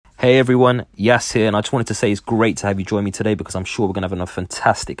Hey everyone, Yas here, and I just wanted to say it's great to have you join me today because I'm sure we're going to have a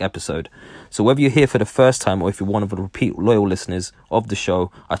fantastic episode. So whether you're here for the first time or if you're one of the repeat loyal listeners of the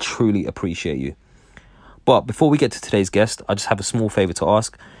show, I truly appreciate you. But before we get to today's guest, I just have a small favour to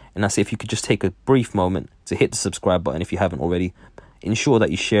ask, and that's if you could just take a brief moment to hit the subscribe button if you haven't already. Ensure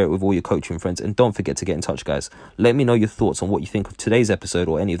that you share it with all your coaching friends, and don't forget to get in touch, guys. Let me know your thoughts on what you think of today's episode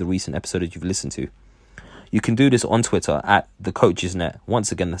or any of the recent episodes you've listened to. You can do this on Twitter at @TheCoachesNet. Once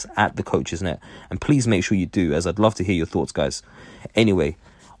again, that's at @TheCoachesNet. And please make sure you do, as I'd love to hear your thoughts, guys. Anyway,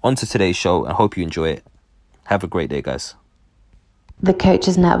 on to today's show, and I hope you enjoy it. Have a great day, guys. The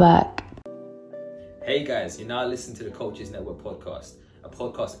Coaches Network. Hey guys, you're now listening to the Coaches Network podcast, a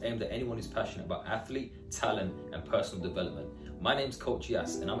podcast aimed at anyone who's passionate about athlete, talent, and personal development. My name's Coach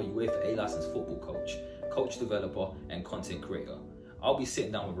Yas, and I'm a UEFA A licensed football coach, coach developer, and content creator. I'll be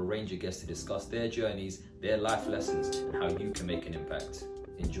sitting down with a range of guests to discuss their journeys, their life lessons, and how you can make an impact.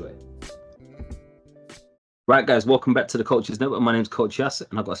 Enjoy. Right, guys, welcome back to the Coaches Network. My name's Coach Yas,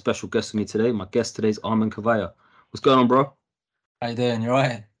 and I've got a special guest with me today. My guest today is Armand Kavaja. What's going on, bro? How you doing? You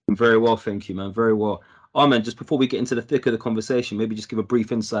right? I'm very well, thank you, man. Very well. Armand, just before we get into the thick of the conversation, maybe just give a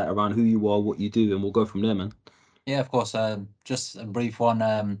brief insight around who you are, what you do, and we'll go from there, man. Yeah, of course. Just a brief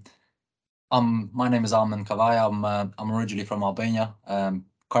one. My name is Armand Kavaja. I'm originally from Albania.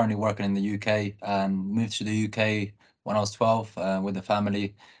 Currently working in the UK. Moved to the UK when I was 12 with the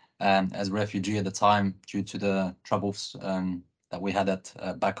family as a refugee at the time due to the troubles that we had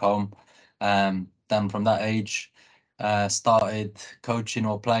back home. Then from that age, started coaching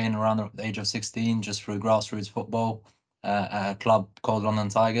or playing around the age of 16 just through grassroots football at a club called London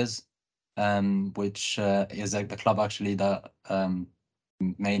Tigers, which is the club actually that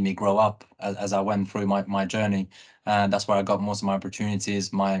made me grow up as I went through my journey. That's where I got most of my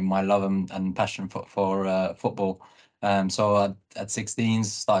opportunities, my love and passion for football. So at 16s,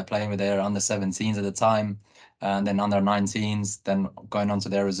 started playing with their under 17s at the time, and then under 19s, then going on to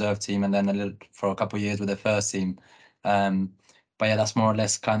their reserve team, and then for a couple of years with their first team. But yeah, that's more or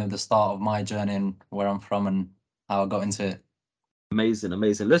less kind of the start of my journey and where I'm from and how I got into it. Amazing.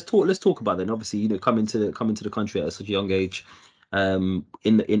 Let's talk about that. Obviously, coming to the country at such a young age, in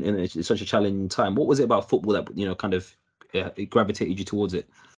such a challenging time. What was it about football that kind of it gravitated you towards it?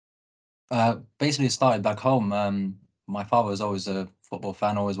 Basically, it started back home. My father was always a football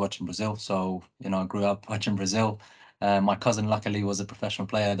fan, always watching Brazil. So I grew up watching Brazil. My cousin luckily was a professional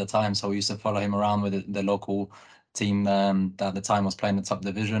player at the time, so we used to follow him around with the local team that at the time was playing the top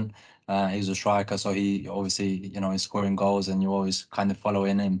division. He was a striker, so he obviously he's scoring goals, and you always kind of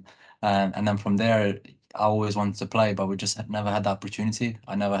following him. And then from there, I always wanted to play, but we just never had the opportunity.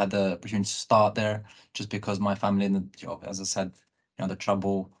 I never had the opportunity to start there, just because my family, as I said, the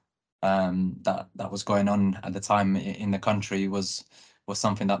trouble that was going on at the time in the country was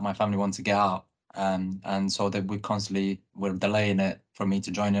something that my family wanted to get out. And so that we constantly were delaying it for me to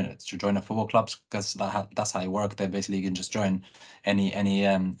join a football club, because that's how it worked. They basically can just join any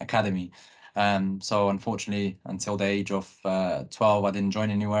academy. So unfortunately, until the age of 12, I didn't join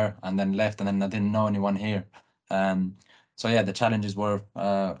anywhere, and then left, and then I didn't know anyone here. So yeah, the challenges were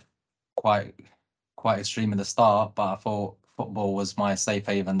quite extreme at the start, but I thought football was my safe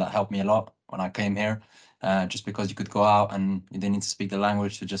haven that helped me a lot when I came here, just because you could go out and you didn't need to speak the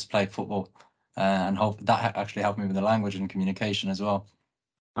language to just play football, and hope that actually helped me with the language and communication as well.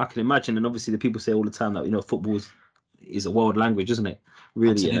 I can imagine, and obviously the people say all the time that football is a world language, isn't it?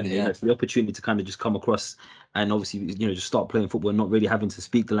 Really, absolutely, yeah. It's the opportunity to kind of just come across and obviously just start playing football and not really having to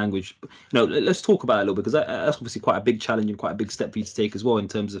speak the language. Let's talk about it a little bit, because that's obviously quite a big challenge and quite a big step for you to take as well in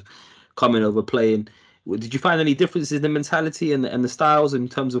terms of coming over, playing. Did you find any differences in the mentality and the styles in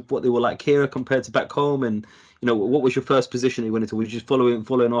terms of what they were like here compared to back home? And what was your first position you went into? Were you just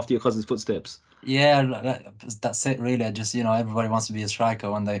following after your cousin's footsteps? Yeah, that's it really. I just everybody wants to be a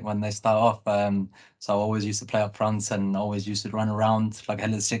striker when they start off. So I always used to play up front and always used to run around like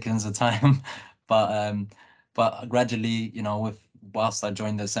headless chickens at the time. But gradually, whilst I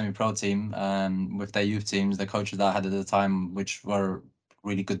joined the semi-pro team, with their youth teams, the coaches that I had at the time, which were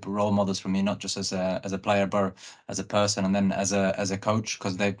really good role models for me, not just as a player, but as a person, and then as a coach,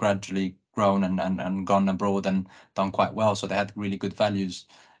 because they've gradually grown and gone abroad and done quite well. So they had really good values.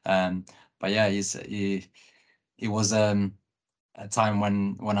 But yeah, it was a time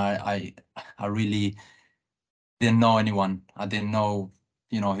when I really didn't know anyone. I didn't know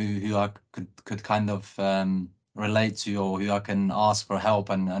who I could kind of relate to, or who I can ask for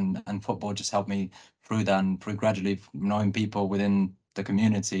help, and football just helped me through that, and through gradually knowing people within the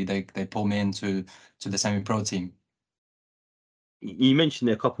community, they pull me into the semi-pro team. You mentioned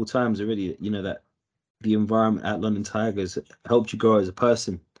it a couple of times already, that the environment at London Tigers helped you grow as a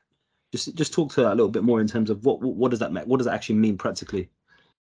person. Just talk to that a little bit more in terms of what does that what does that actually mean practically?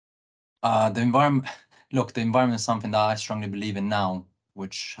 The environment, look, the environment is something that I strongly believe in now,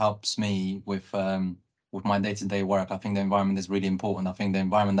 which helps me with my day-to-day work. I think the environment is really important. I think the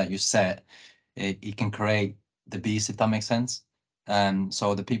environment that you set, it can create the beast, if that makes sense.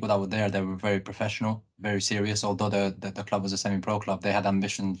 So the people that were there, they were very professional, very serious. Although the club was a semi-pro club, they had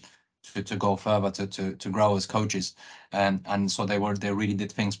ambition to go further, to grow as coaches, and so they really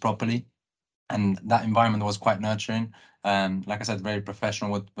did things properly, and that environment was quite nurturing. Like I said, very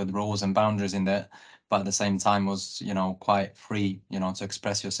professional with rules and boundaries in there, but at the same time was, quite free, to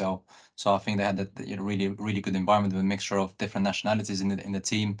express yourself. So I think they had a really, really good environment with a mixture of different nationalities in the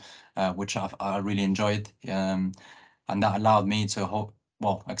team, which I really enjoyed. And that allowed me to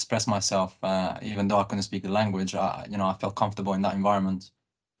express myself, even though I couldn't speak the language. I felt comfortable in that environment.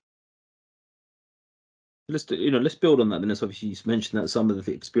 Let's build on that. Then, as obviously you mentioned that some of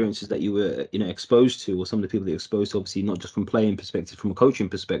the experiences that you were exposed to, or some of the people that you're exposed to, obviously not just from playing perspective, from a coaching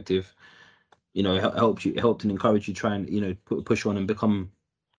perspective, it helped and encouraged you try and push on and become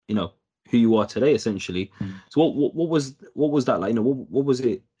who you are today, essentially. Mm. So what was that like? What was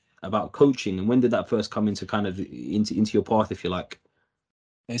it about coaching, and when did that first come into kind of into your path, if you like?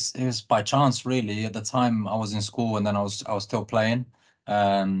 It was by chance, really. At the time, I was in school, and then I was still playing.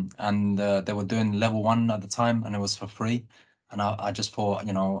 And they were doing level one at the time, and it was for free. And I just thought,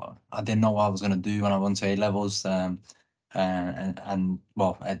 I didn't know what I was going to do when I went to A levels, and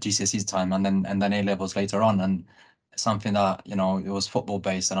well, at GCSE's time, and then A levels later on, and something that, it was football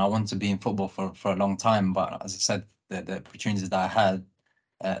based, and I wanted to be in football for a long time. But as I said, the opportunities that I had,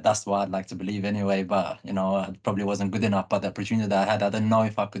 that's what I'd like to believe anyway. But I probably wasn't good enough. But the opportunity that I had, I didn't know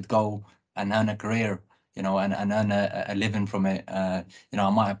if I could go and earn a career, and earn a living from it. I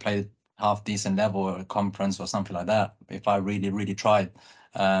might have played half decent level or a conference or something like that if I really, really tried.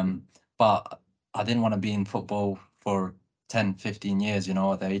 But I didn't want to be in football for 10, 15 years,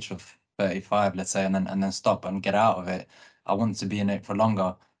 at the age of 35, let's say, and then stop and get out of it. I wanted to be in it for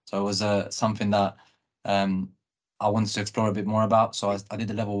longer. So it was something that um, I wanted to explore a bit more about. So I did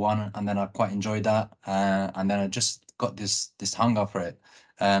the level one, and then I quite enjoyed that. And then I just got this hunger for it.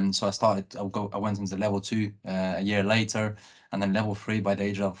 So I went into level two a year later, and then level three by the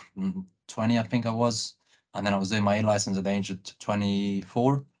age of 20, I think I was. And then I was doing my A license at the age of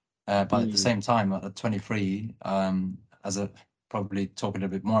 24. But at the Mm. same time, at 23, as a probably talk a little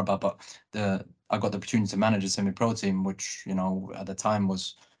bit more about, but I got the opportunity to manage a semi-pro team, which at the time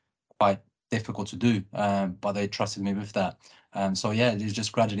was quite difficult to do, but they trusted me with that. So yeah, it was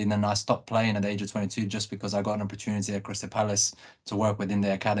just gradually. And then I stopped playing at the age of 22 just because I got an opportunity at Crystal Palace to work within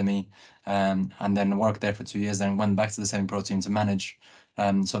the academy, and then worked there for 2 years, and went back to the semi-pro team to manage.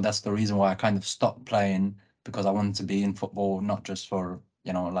 So that's the reason why I kind of stopped playing, because I wanted to be in football, not just for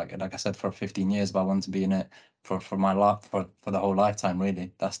like I said, for 15 years, but I wanted to be in it for my life, for the whole lifetime.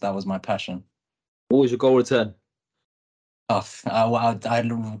 Really, that was my passion. What was your goal return? Tough. I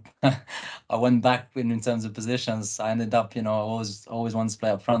went back in terms of positions. I ended up, I always wanted to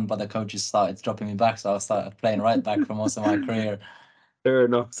play up front, but the coaches started dropping me back, so I started playing right back for most of my career. Fair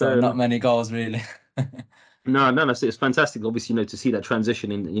enough. So Fair not enough. many goals really. No, no, it's fantastic. Obviously, to see that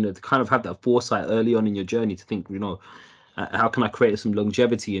transition and to kind of have that foresight early on in your journey to think, how can I create some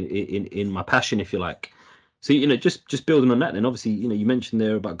longevity in my passion, if you like. So just building on that, then obviously you mentioned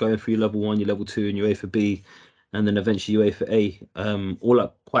there about going through your level one, your level two, and your A for B, and then eventually your A for A, all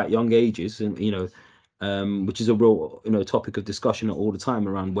at quite young ages, and which is a real topic of discussion all the time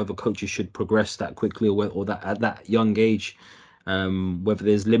around whether coaches should progress that quickly, or that at that young age, whether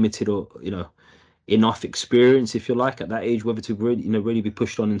there's limited or enough experience, if you like, at that age, whether to really be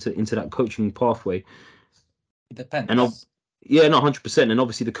pushed on into that coaching pathway. It And depends. yeah, not 100%. And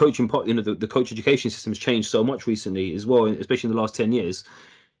obviously, the coaching part, the coach education system has changed so much recently as well, especially in the last 10 years.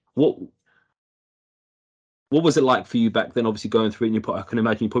 What what was it like for you back then? Obviously, going through it, I can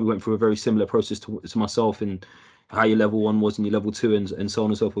imagine you probably went through a very similar process to myself, and how your level one was and your level two, and so on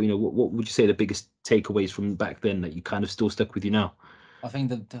and so forth. What would you say the biggest takeaways from back then that you kind of still stuck with you now? I think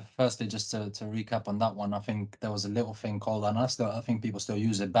that firstly, just to recap on that one, I think there was a little thing called, and I think people still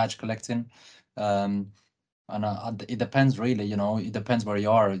use it, badge collecting. Um, And it depends really, it depends where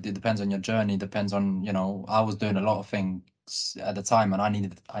you are. It depends on your journey. It depends on, I was doing a lot of things at the time, and I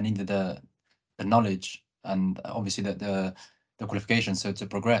needed the knowledge, and obviously the qualifications to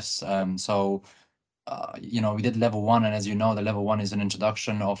progress. So we did level one, and as you know, the level one is an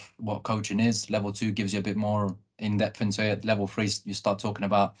introduction of what coaching is. Level two gives you a bit more in depth into it. Level three, you start talking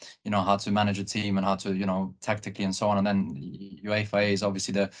about, how to manage a team and how to, tactically and so on. And then UEFA is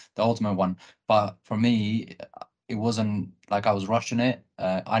obviously the ultimate one. But for me, it wasn't like I was rushing it.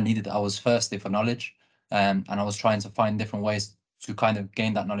 I was thirsty for knowledge, and I was trying to find different ways to kind of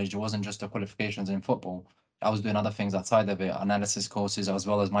gain that knowledge. It wasn't just the qualifications in football. I was doing other things outside of it, analysis courses, as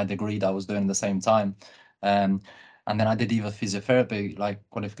well as my degree that I was doing at the same time. Um, and then I did either physiotherapy like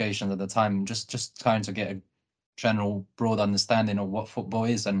qualifications at the time, just trying to get a general broad understanding of what football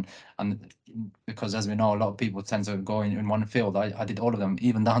is, and because as we know, a lot of people tend to go in one field. I did all of them,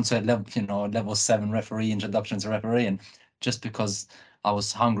 even down to level, level 7 referee, introduction to refereeing, just because I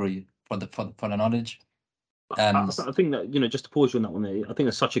was hungry for the knowledge. I think that, just to pause you on that one there, I think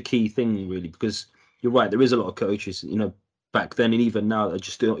that's such a key thing, really, because you're right. There is a lot of coaches, back then and even now, that are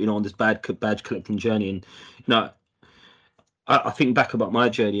just, on this badge collecting journey. And, I think back about my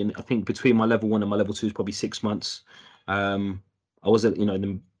journey, and I think between my level 1 and my level 2 is probably 6 months. I was at,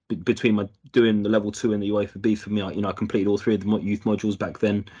 between my doing the level 2 and the UEFA B, for me, I completed all 3 of the youth modules back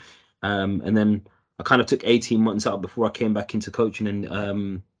then. And then I kind of took 18 months out before I came back into coaching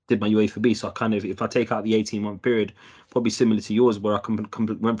and did my UEFA B. So I kind of, if I take out the 18-month period, probably similar to yours, where I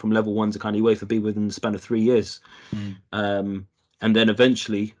went from level 1 to kind of UEFA B within the span of 3 years. And then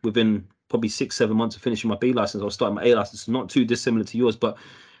eventually, within probably 6-7 months of finishing my B license, I was starting my A license. Not too dissimilar to yours, but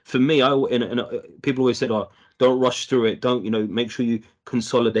for me, people always said, "Oh, don't rush through it. Don't, make sure you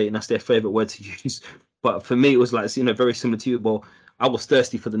consolidate," and that's their favorite word to use. But for me, it was like, very similar to you. Well, I was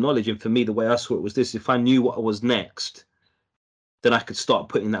thirsty for the knowledge, and for me, the way I saw it was this: if I knew what was next, then I could start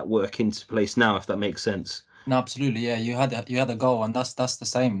putting that work into place now, if that makes sense. No, absolutely, yeah. You had a goal, and that's the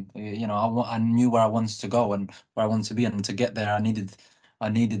same. I knew where I wanted to go and where I wanted to be, and to get there, I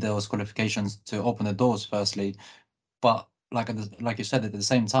needed those qualifications to open the doors. Firstly, but like you said, at the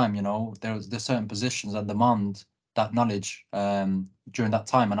same time, there's certain positions that demand that knowledge during that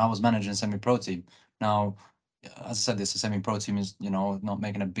time, and I was managing a semi-pro team. Now, as I said, this semi-pro team is not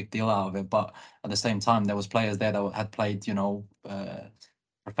making a big deal out of it, but at the same time, there was players there that had played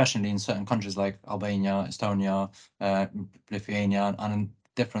professionally in certain countries like Albania, Estonia, Lithuania, and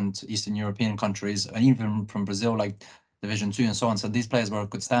different Eastern European countries, and even from Brazil, like Division 2 and so on. So these players were a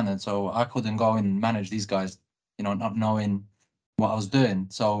good standard. So I couldn't go and manage these guys, not knowing what I was doing.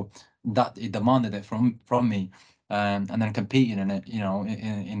 So that it demanded it from me. And then competing in it,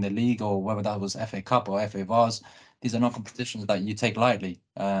 in the league, or whether that was FA Cup or FA Vars, these are not competitions that you take lightly.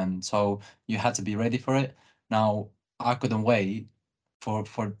 So you had to be ready for it. Now, I couldn't wait for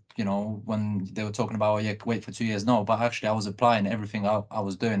when they were talking about, oh yeah, wait for 2 years. No, but actually I was applying everything I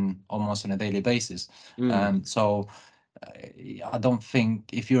was doing almost on a daily basis. So I don't think,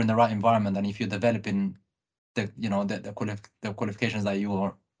 if you're in the right environment and if you're developing the qualifications that you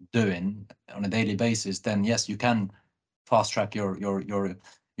are doing on a daily basis, then yes, you can fast track your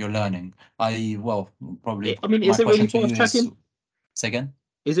learning. Probably I mean, my is it question really to you fast tracking? is, say again?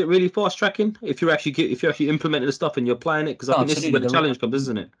 Is it really fast tracking if you're actually implementing the stuff and you're applying it? Because I No, think this is where absolutely. the challenge comes,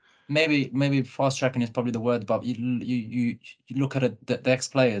 isn't it? Maybe fast tracking is probably the word, but you look at it, the ex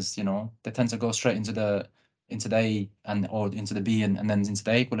players, they tend to go straight into the A or into the B and then into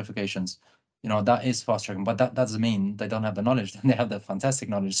the A qualifications. That is fast tracking, but that doesn't mean they don't have the knowledge. They have the fantastic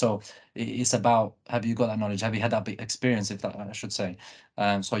knowledge. So it's about, have you got that knowledge? Have you had that big experience, if that I should say?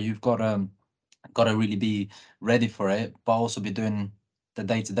 So you've got to really be ready for it, but also be doing the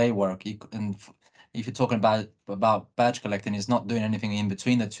day-to-day work. And if you're talking about badge collecting, it's not doing anything in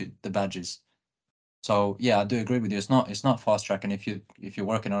between the badges. So yeah, I do agree with you. It's not fast tracking if you're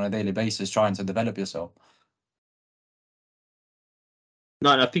working on a daily basis trying to develop yourself.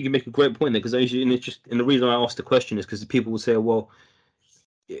 No, and I think you make a great point there, because the reason I asked the question is because people will say, well,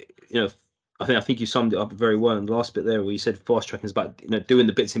 I think you summed it up very well in the last bit there, where you said fast tracking is about doing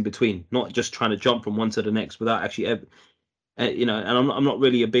the bits in between, not just trying to jump from one to the next without actually and I'm not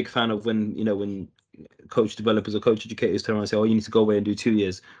really a big fan of when coach developers or coach educators turn around and say, oh, you need to go away and do 2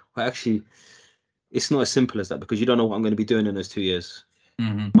 years. Well, actually, it's not as simple as that, because you don't know what I'm going to be doing in those 2 years.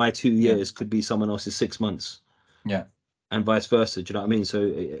 My 2 years could be someone else's 6 months. Yeah. And vice versa. Do you know what I mean? So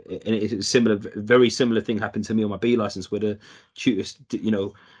it's similar, very similar thing happened to me on my B license, where the tutors,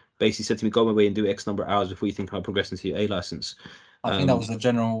 basically said to me, go away and do X number of hours before you think I'll progress into your A license. I think that was the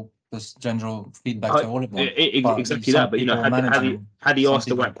general feedback to all of them. Exactly that. But had he asked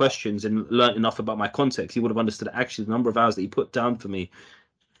the right questions and learned enough about my context, he would have understood that actually the number of hours that he put down for me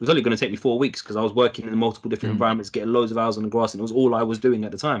was only going to take me 4 weeks, because I was working in multiple different environments, getting loads of hours on the grass, and it was all I was doing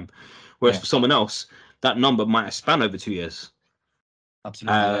at the time. Whereas for someone else, that number might have spanned over 2 years.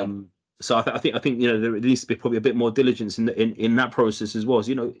 Absolutely. So I think there needs to be probably a bit more diligence in that process as well.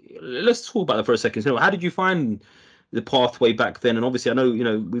 So, let's talk about that for a second. So, how did you find the pathway back then? And obviously, I know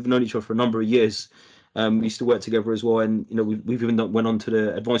we've known each other for a number of years. We used to work together as well, and we've even went on to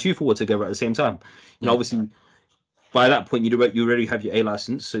the Advanced Youth Award together at the same time. Obviously, by that point you already have your A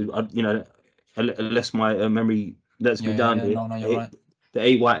license. So unless my memory lets me down here, No, you're right. the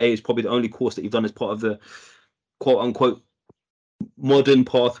AYA is probably the only course that you've done as part of the quote unquote modern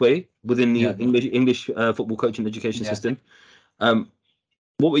pathway within the English football coaching education system.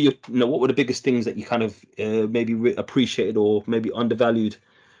 What were what were the biggest things that you kind of maybe appreciated or maybe undervalued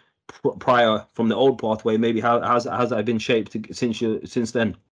prior from the old pathway? Maybe how's that been shaped since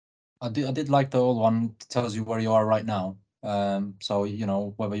then? I did like the old one. It tells you where you are right now. So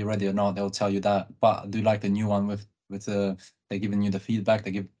whether you're ready or not, they'll tell you that. But I do like the new one with they're giving you the feedback.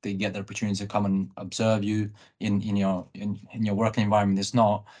 They get the opportunity to come and observe you in your working environment. It's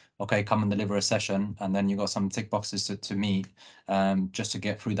not okay, come and deliver a session and then you got some tick boxes to meet just to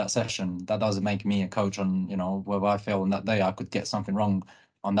get through that session. That doesn't make me a coach on whether I fail on that day. I could get something wrong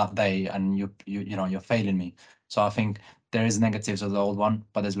on that day and you're failing me. So I think there is negatives of the old one,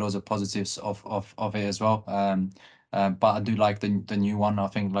 but there's loads of positives of it as well. But I do like the new one. I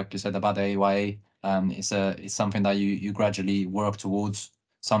think, like you said about the AYA, it's something that you gradually work towards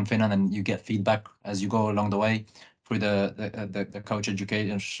something, and then you get feedback as you go along the way through the coach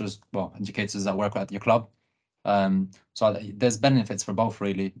educators, educators that work at your club. So there's benefits for both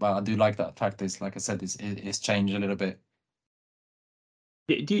really, but I do like that fact is, like I said, it's changed a little bit.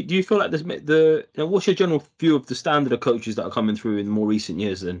 Do you feel like what's your general view of the standard of coaches that are coming through in more recent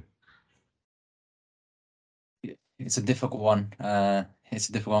years then? It's a difficult one. It's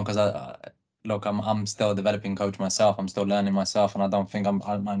a difficult one because look, I'm still a developing coach myself. I'm still learning myself, and I don't think I'm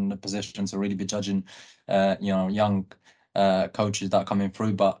in a position to really be judging, young coaches that are coming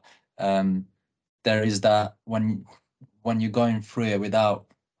through. But there is that when you're going through it without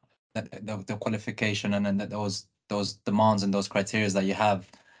the qualification and then those demands and those criteria that you have,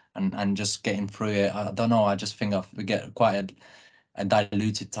 and just getting through it. I don't know. I just think we get quite a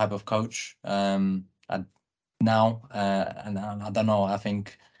diluted type of coach. Now, and I don't know. I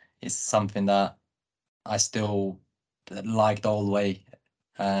think it's something that I still like the old way.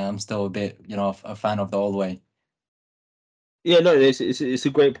 I'm still a bit, a fan of the old way. Yeah, no, it's a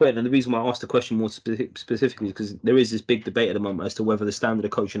great point, and the reason why I asked the question more specifically is because there is this big debate at the moment as to whether the standard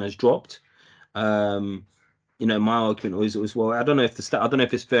of coaching has dropped. My argument was well, I don't know if I don't know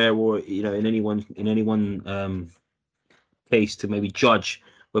if it's fair or in anyone case to maybe judge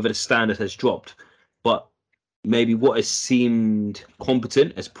whether the standard has dropped, but maybe what has seemed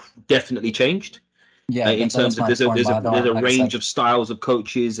competent has definitely changed. Yeah, In terms of there's a range of styles of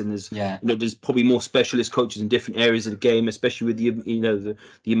coaches, and there's probably more specialist coaches in different areas of the game, especially with the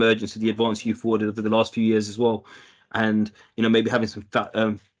emergence of the advanced youth forward over the last few years as well, and maybe having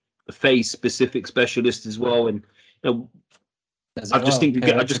some phase specific specialists as well, and I just think we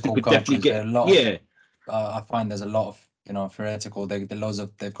definitely get I find there's a lot of theoretical. They've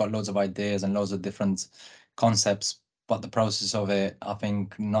got loads of ideas and loads of different concepts, but the process of it, I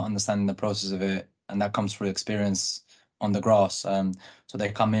think, not understanding the process of it, and that comes through experience on the grass. So they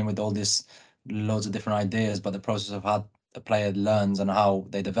come in with all this loads of different ideas, but the process of how the player learns and how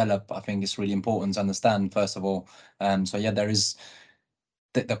they develop, I think, is really important to understand first of all. So yeah, there is.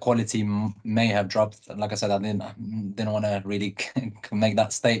 The quality may have dropped. Like I said, I didn't want to really make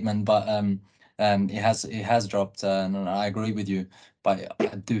that statement, but it has dropped, and I agree with you. But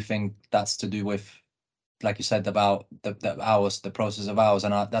I do think that's to do with, like you said, about the hours, the process of hours,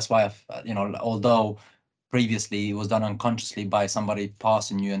 and that's why although previously it was done unconsciously by somebody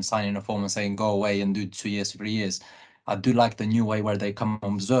passing you and signing a form and saying go away and do 2 years, 3 years, I do like the new way where they come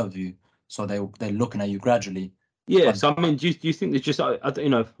and observe you, so they're looking at you gradually. Yeah, so I mean, do you think there's just I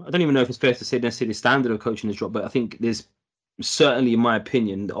don't even know if it's fair to say necessarily the standard of coaching has dropped, but I think there's certainly, in my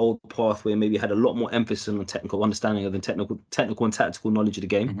opinion, the old pathway maybe had a lot more emphasis on technical understanding of the technical and tactical knowledge of the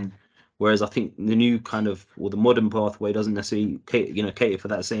game, whereas I think the new kind of the modern pathway doesn't necessarily cater for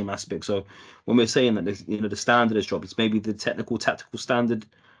that same aspect. So when we're saying that the standard has dropped, it's maybe the technical tactical standard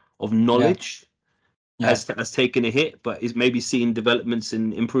of knowledge. Has taken a hit, but is maybe seeing developments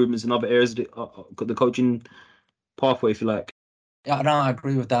and improvements in other areas of the coaching pathway, if you like. Yeah, no, I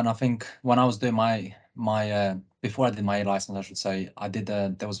agree with that. And I think when I was doing my before I did my license, I should say, I did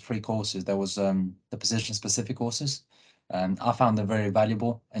there was 3 courses. There was the position specific courses, and I found them very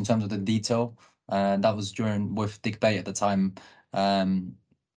valuable in terms of the detail. That was with Dick Bay at the time.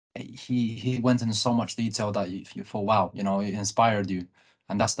 He went into so much detail that you thought, wow, it inspired you.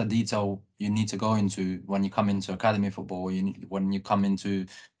 And that's the detail you need to go into when you come into academy football, when you come into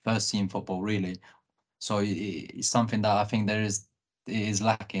first team football, really. So it's something that I think it is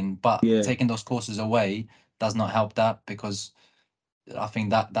lacking. But taking those courses away does not help that, because I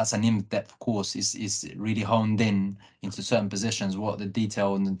think that's an in-depth course. Is really honed in into certain positions, what the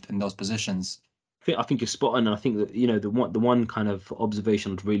detail in those positions. I think you're spot on, and I think that the one kind of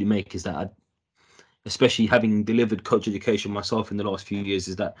observation I'd really make is that especially having delivered coach education myself in the last few years,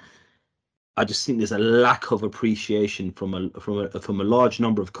 is that I just think there's a lack of appreciation from a large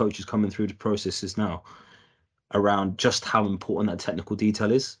number of coaches coming through the processes now around just how important that technical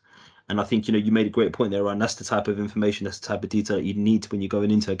detail is. And I think you made a great point there, around that's the type of information, that's the type of detail that you need when you're going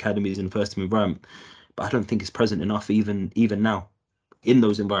into academies in the first team environment. But I don't think it's present enough even now in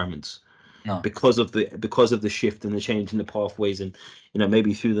those environments. No. Because of the shift and the change in the pathways, and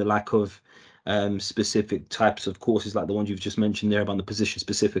maybe through the lack of specific types of courses like the ones you've just mentioned there about the position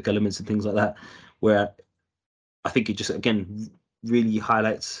specific elements and things like that, where I think it just again really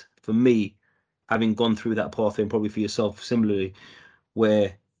highlights for me, having gone through that pathway, and probably for yourself similarly,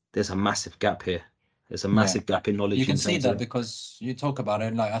 where there's a massive gap here. There's a massive gap in knowledge. You can see that of because you talk about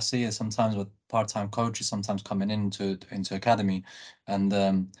it. Like I see it sometimes with part-time coaches, sometimes coming into academy,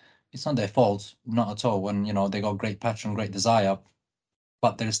 and it's not their fault, not at all. When they got great passion, great desire,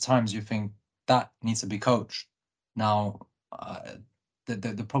 but there's times you think that needs to be coached. Now,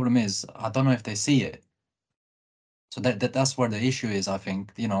 the problem is I don't know if they see it. So that's where the issue is. I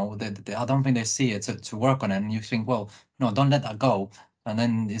think I don't think they see it to work on it, and you think, well, no, don't let that go. And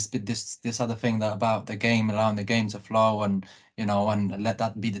then it's this other thing that about the game, allowing the game to flow, and and let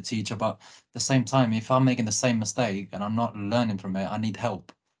that be the teacher. But at the same time, if I'm making the same mistake and I'm not learning from it, I need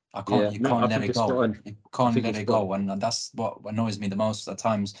help. I can't. You no, I can't let think it it's spot go. on. You I can't think let it's it spot go, and that's what annoys me the most at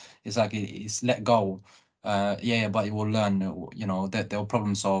times. It's like it's let go. But it will learn. That they'll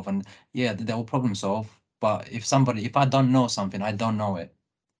problem solve, and they'll problem solve. But if I don't know something, I don't know it.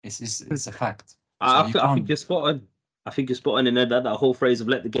 It's a fact. So you I think can't. you're spot on. I think you're spot on in there. That whole phrase of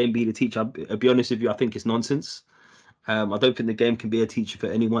 "let the game be the teacher." I'll be honest with you. I think it's nonsense. I don't think the game can be a teacher for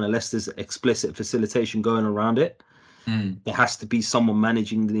anyone unless there's explicit facilitation going around it. Mm, There has to be someone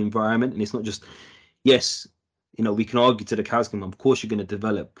managing the environment, and it's not just, yes, we can argue to the cows come home. Of course, you're going to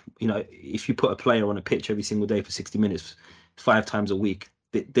develop. If you put a player on a pitch every single day for 60 minutes, 5 times a week,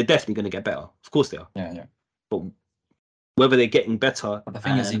 they're definitely going to get better. Of course they are. yeah. But whether they're getting better, But the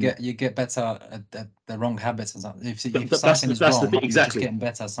thing is, you get better at the wrong habits and something. If that's something is the thing wrong, you're just exactly. getting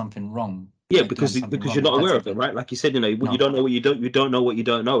better at something wrong. Yeah, Like doing something because wrong you're not aware of it, repetitively. right? Like you said, you No. don't know what you don't know what you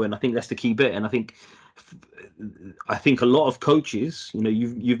don't know, and I think that's the key bit. And I think a lot of coaches,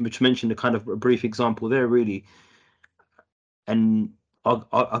 you've mentioned a kind of a brief example there, really, and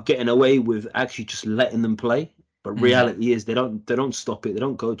are getting away with actually just letting them play. But reality is they don't stop it, they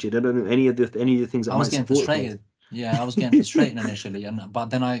don't coach it, they don't do any of the things that I was might getting support them. frustrated. Yeah, I was getting frustrated initially, but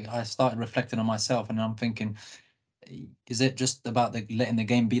then I started reflecting on myself, and I'm thinking, is it just about letting the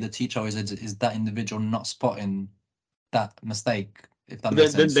game be the teacher, or is that individual not spotting that mistake? If that But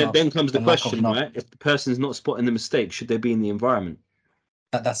makes sense. So then comes the the lack of question, not right? If the person's not spotting the mistake, should they be in the environment?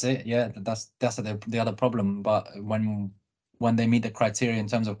 that's it. Yeah, that's the other problem. But when they meet the criteria in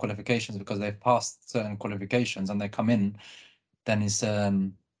terms of qualifications, because they've passed certain qualifications and they come in, then it's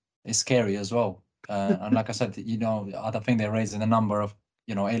scary as well. And like I said, I don't think they're raising the number of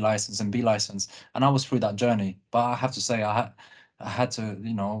A license and B license, and I was through that journey. But I have to say, I had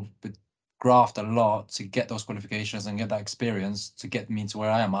to graft a lot to get those qualifications and get that experience to get me to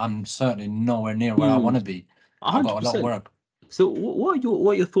where I am. I'm certainly nowhere near where I want to be. I got a lot of 100%. work. So what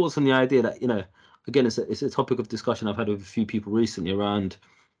are your thoughts on the idea that, again, it's a topic of discussion I've had with a few people recently around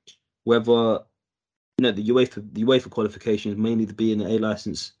whether, the UEFA qualifications, mainly the B and the A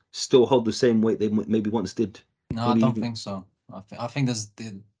license, still hold the same weight they maybe once did. No, I Maybe don't even think so. I think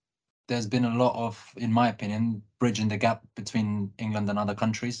there's been a lot of, in my opinion, bridging the gap between England and other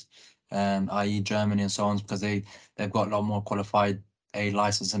countries, i.e. Germany and so on, because they've got a lot more qualified A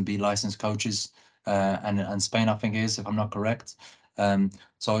license and B license coaches, and Spain, I think, is, if I'm not correct.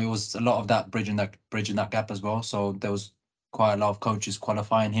 So it was a lot of that bridging that gap as well. So there was quite a lot of coaches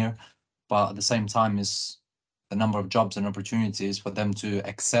qualifying here, but at the same time, is the number of jobs and opportunities for them to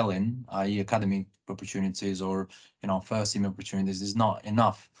excel in, i.e. academy opportunities or first team opportunities, is not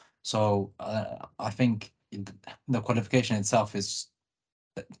enough. So I think the qualification itself is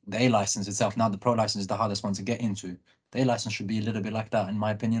the A license itself. Now the pro license is the hardest one to get into. The A license should be a little bit like that, in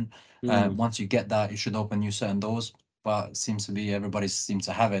my opinion. Once you get that, it should open you certain doors. But it seems to be everybody seems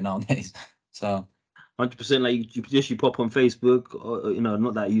to have it nowadays. So 100%, like you pop on Facebook, or,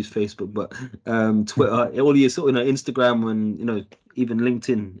 not that I use Facebook, but Twitter, all your sort of, Instagram, and even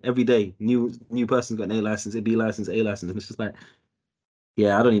LinkedIn, every day new person's got an A license, a B license, A license, and it's just like,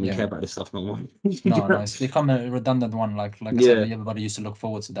 yeah, I don't even care about this stuff no more. no, it's become a redundant one. Like I said, Yeah. everybody used to look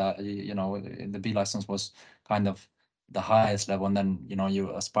forward to that. The B license was kind of the highest level, and then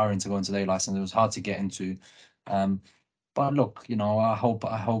you're aspiring to go into the A license. It was hard to get into. Um, But look, I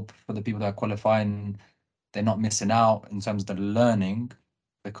hope for the people that are qualifying, they're not missing out in terms of the learning,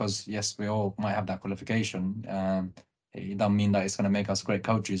 because yes, we all might have that qualification. It doesn't mean that it's going to make us great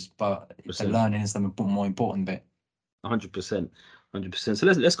coaches, but the learning is the more important bit. 100%, 100%. So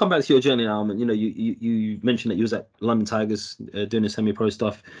let's come back to your journey now. Armand. You mentioned that you was at London Tigers doing the semi-pro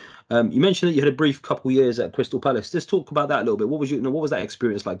stuff. You mentioned that you had a brief couple years at Crystal Palace. Let's talk about that a little bit. What was what was that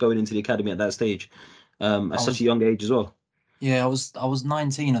experience like going into the academy at that stage, at such a young age as well? Yeah, I was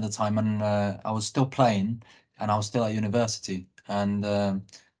 19 at the time, and I was still playing, and I was still at university. And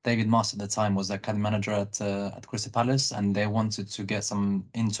David Moss at the time was the academy manager at Crystal Palace, and they wanted to get some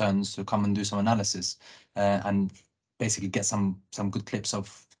interns to come and do some analysis, and basically get some good clips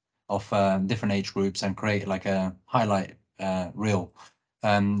of different age groups and create like a highlight reel.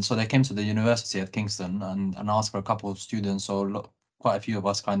 So they came to the university at Kingston and asked for a couple of students. So look, quite a few of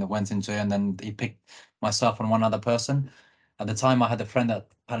us kind of went into it, and then he picked myself and one other person. At the time, I had a friend at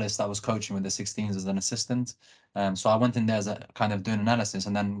Palace that was coaching with the 16s as an assistant. So I went in there as a kind of doing analysis,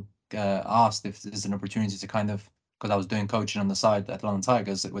 and then asked if there's an opportunity to kind of, because I was doing coaching on the side at London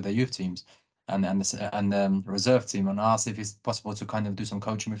Tigers with the youth teams and the reserve team, and I asked if it's possible to kind of do some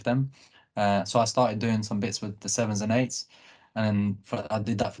coaching with them. So I started doing some bits with the sevens and eights, and I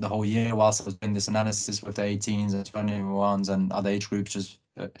did that for the whole year whilst I was doing this analysis with the 18s and 21s and other age groups,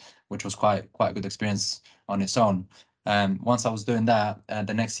 which was quite a good experience on its own. Once I was doing that,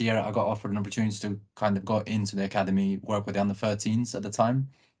 the next year I got offered an opportunity to kind of go into the academy, work with the under 13s at the time.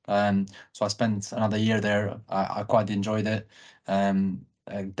 So I spent another year there. I quite enjoyed it.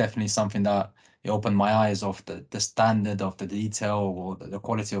 Definitely something that it opened my eyes of the standard of the detail or the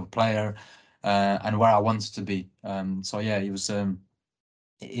quality of player, and where I wanted to be. So yeah, it was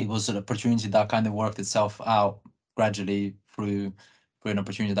an opportunity that kind of worked itself out gradually through an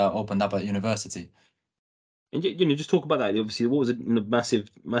opportunity that opened up at university. And just talk about that. Obviously, what was a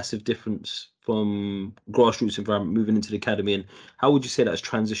massive difference from grassroots environment moving into the academy, and how would you say that's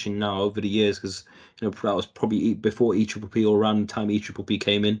transitioned now over the years? Because that was probably before EPP or around the time EPP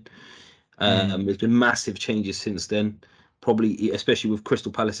came in. There's been massive changes since then. Probably, especially with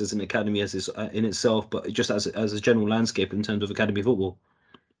Crystal Palace as an academy as in itself, but just as a general landscape in terms of academy football.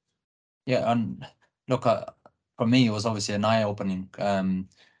 Yeah, and look, for me, it was obviously an eye-opening.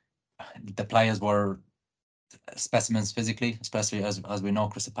 The players were specimens physically, especially as we know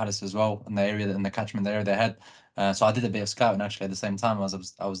Crystal Palace as well, in the area, in the catchment area they had. So I did a bit of scouting actually at the same time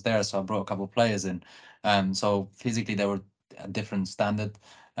as I was there. So I brought a couple of players in. So physically they were a different standard,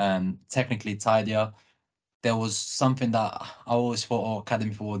 technically tidier. There was something that I always thought, oh,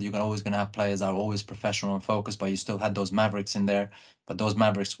 academy football, you're always going to have players that are always professional and focused, but you still had those mavericks in there. But those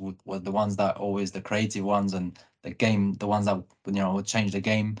mavericks were the ones that always the creative ones, and the ones that would change the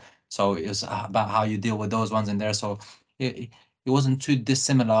game. So it was about how you deal with those ones in there. So it wasn't too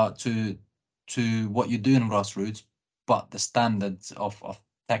dissimilar to what you do in grassroots, but the standards of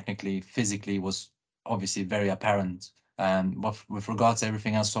technically, physically was obviously very apparent. But with regards to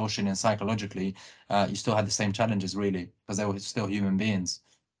everything else, socially and psychologically, you still had the same challenges really, because they were still human beings.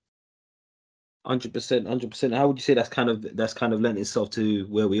 100%, 100%. How would you say that's kind of lent itself to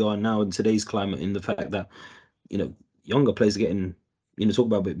where we are now in today's climate, in the fact that you know younger players are getting, talk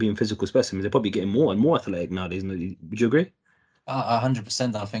about it being physical specimens, they're probably getting more and more athletic nowadays. Would you agree?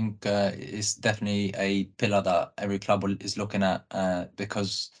 100%. I think it's definitely a pillar that every club is looking at,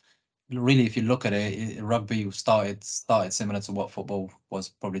 because really, if you look at it, rugby started similar to what football was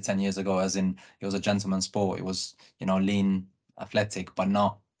probably 10 years ago, as in it was a gentleman's sport. It was, lean, athletic, but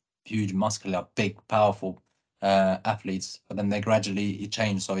not huge, muscular, big, powerful athletes. But then they gradually it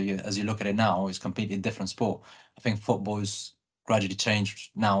changed. So as you look at it now, it's completely different sport. I think football's gradually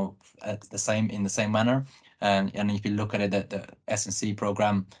changed now in the same manner. And if you look at it, the S&C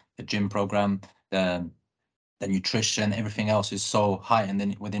program, the gym program, the nutrition, everything else is so high, and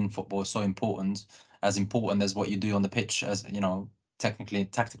then within football is so important as what you do on the pitch, as technically,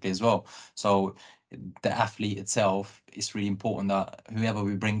 tactically as well. So the athlete itself is really important that whoever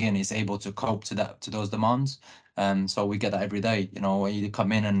we bring in is able to cope to those demands. So we get that every day. You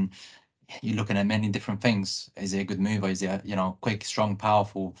come in and you're looking at many different things. Is he a good mover? Is he, quick, strong,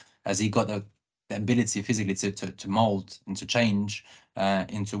 powerful? Has he got the ability physically to mold and to change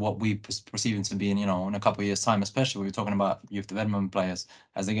into what we perceive to be in a couple of years' time, especially when we're talking about youth development players,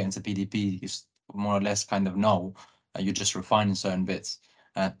 as they get into PDP, you more or less kind of know, you're just refining certain bits.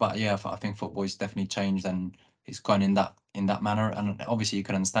 But yeah, I think football has definitely changed, and it's gone in that manner. And obviously you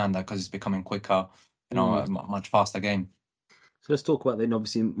can understand that because it's becoming quicker, Mm. a much faster game. So let's talk about then.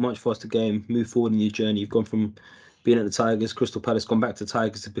 Obviously, much faster game. Move forward in your journey. You've gone from being at the Tigers, Crystal Palace, gone back to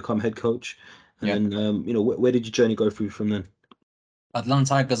Tigers to become head coach, and Yeah. then where did your journey go through from then? At London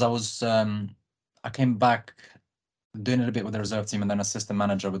Tigers, I came back doing it a bit with the reserve team and then assistant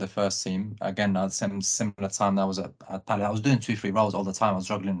manager with the first team. Again, at the similar time that I was at Palace. I was doing 2-3 roles all the time. I was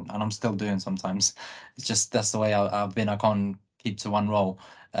juggling, and I'm still doing sometimes. It's just that's the way I've been. I can't keep to one role.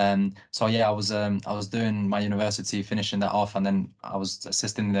 So yeah, I was doing my university, finishing that off, and then I was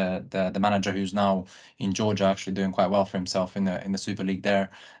assisting the manager who's now in Georgia, actually doing quite well for himself in the Super League there.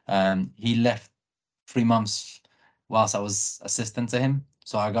 He left 3 months whilst I was assistant to him,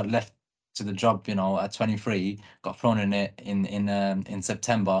 so I got left to the job, at 23, got thrown in it in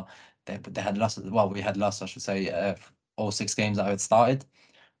September. They had lost, well, we had lost, I should say, all 6 games that I had started.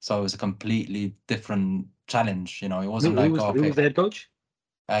 So it was a completely different challenge. It wasn't Who like, was oh, who okay, was the head coach?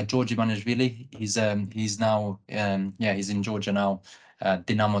 Georgi Manishvili. He's now yeah, he's in Georgia now,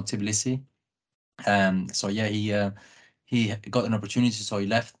 Dinamo Tbilisi. So yeah, he got an opportunity, so he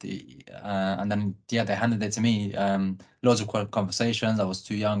left. And then yeah, they handed it to me. Loads of conversations. I was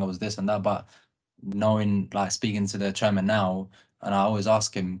too young. I was this and that, but knowing, like, speaking to the chairman now, and I always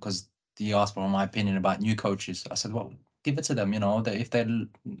ask him because he asked for my opinion about new coaches. I said, well, give it to them. If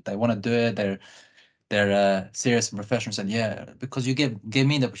they want to do it, they're serious and professional. Said, yeah, because you gave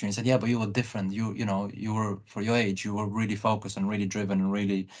me the opportunity. Said, yeah, but you were different. You were, for your age, you were really focused and really driven and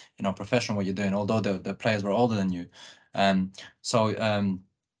really professional what you're doing. Although the players were older than you, so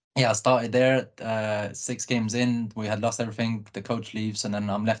yeah, I started there. 6 games in, we had lost everything. The coach leaves, and then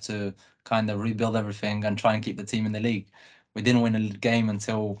I'm left to kind of rebuild everything and try and keep the team in the league. We didn't win a game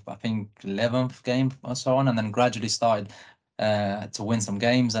until I think 11th game or so on, and then gradually started to win some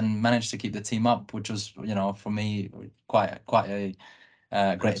games and managed to keep the team up, which was, for me, quite a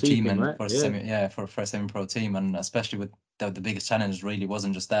An great achievement, achievement right? for a Yeah. for a semi-pro team, and especially with the biggest challenge really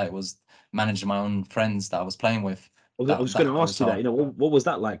wasn't just that; it was managing my own friends that I was playing with. I was That going to that was ask you that. hard. What was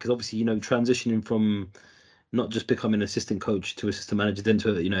that like? Because obviously, transitioning from not just becoming an assistant coach to assistant manager, then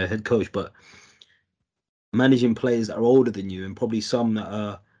to a head coach, but managing players that are older than you and probably some that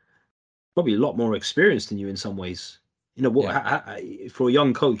are probably a lot more experienced than you in some ways. What Yeah. for a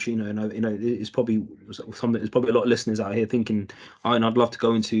young coach, it's probably something. There's probably a lot of listeners out here thinking, "Oh, and I'd love to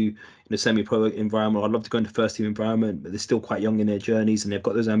go into semi-pro environment. I'd love to go into first team environment," but they're still quite young in their journeys and they've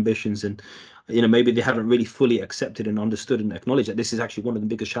got those ambitions, and maybe they haven't really fully accepted and understood and acknowledged that this is actually one of the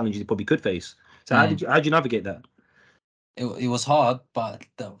biggest challenges they probably could face. So Mm. how did you navigate that? It was hard, but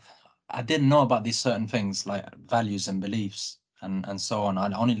I didn't know about these certain things like values and beliefs and so on. I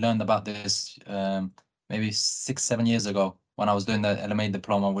only learned about this maybe 6-7 years ago when I was doing the LMA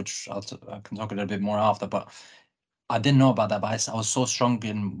diploma, which I can talk a little bit more after. But I didn't know about that. But I was so strong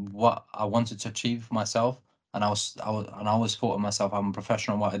in what I wanted to achieve myself, and I always thought of myself, I'm a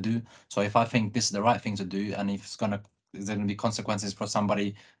professional in what I do. So if I think this is the right thing to do, and if is there gonna be consequences for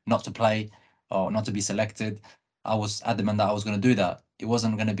somebody not to play or not to be selected, I was adamant that I was going to do that. It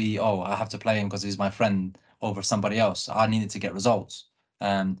wasn't going to be, oh, I have to play him because he's my friend over somebody else. I needed to get results.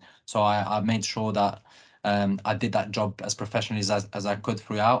 So I made sure that I did that job as professionally as I could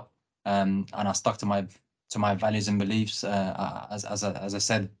throughout. And I stuck to my values and beliefs, as I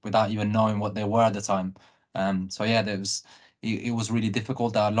said, without even knowing what they were at the time. So yeah, it was really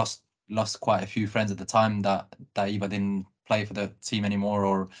difficult. I lost quite a few friends at the time that either didn't play for the team anymore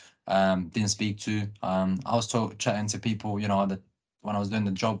or didn't speak to. I was chatting to people, that when I was doing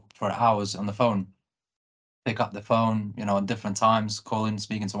the job for hours on the phone, pick up the phone, at different times, calling,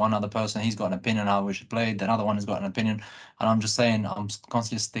 speaking to one other person. He's got an opinion how we should play. The other one has got an opinion, and I'm just saying I'm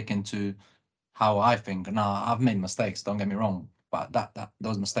constantly sticking to how I think. Now I've made mistakes. Don't get me wrong, but that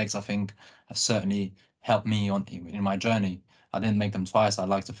those mistakes I think have certainly helped me on in my journey. I didn't make them twice. I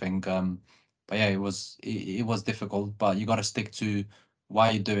like to think. But yeah, it was difficult. But you got to stick to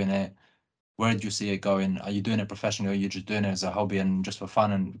why you're doing it. Where do you see it going? Are you doing it professionally, or are you just doing it as a hobby and just for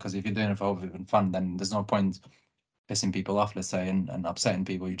fun? And because if you're doing it for hobby and fun, then there's no point pissing people off, let's say, and upsetting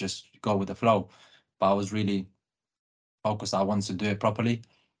people. You just go with the flow. But I was really focused. I wanted to do it properly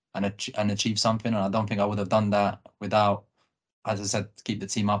and achieve something. And I don't think I would have done that without, as I said, keep the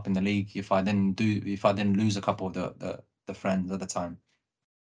team up in the league if I didn't lose a couple of the friends at the time.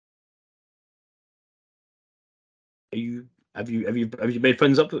 Have you made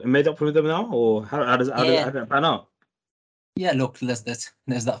friends made up with them now, or how Yeah. does that pan out? Yeah, look, there's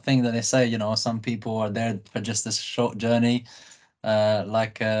that thing that they say, some people are there for just this short journey,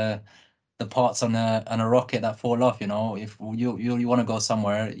 like the parts on a rocket that fall off. If you want to go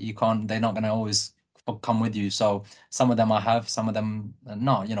somewhere, you can't. They're not gonna always come with you. So some of them I have, some of them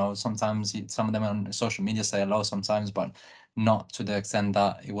not. Sometimes some of them on social media say hello sometimes, but not to the extent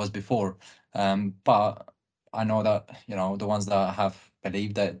that it was before. But I know that, you know, the ones that have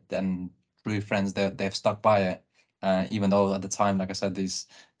believed it, then true friends, they've stuck by it, even though at the time, like I said, they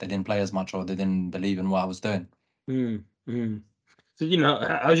didn't play as much or they didn't believe in what I was doing. Mm, mm. So,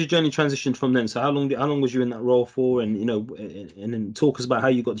 how's your journey transitioned from then? So how long was you in that role for? And, and then talk us about how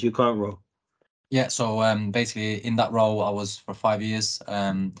you got to your current role. Yeah, so basically in that role, I was for 5 years.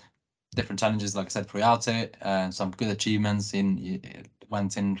 Different challenges, like I said, throughout it. Some good achievements.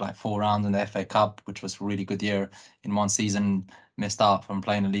 Went in like 4 rounds in the FA Cup, which was a really good year in one season. Missed out from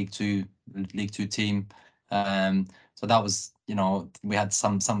playing a League Two team. So that was, we had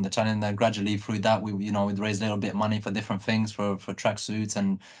some of the challenge. And gradually through that, we'd raised a little bit of money for different things, for tracksuits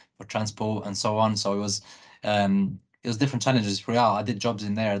and for transport and so on. So it was different challenges throughout. I did jobs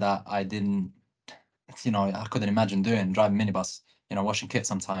in there that I didn't, I couldn't imagine doing, driving minibus, washing kit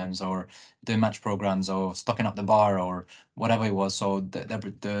sometimes, or doing match programs, or stocking up the bar, or whatever it was. So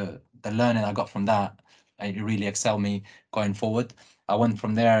the learning I got from that, it really excelled me going forward. I went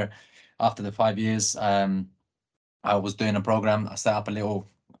from there after the 5 years. I was doing a program. I set up a little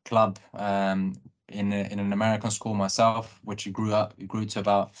club in an American school myself, which grew to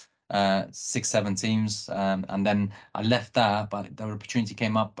about 6, 7 teams, and then I left that, but the opportunity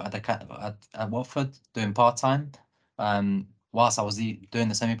came up at Watford doing part time. Whilst I was doing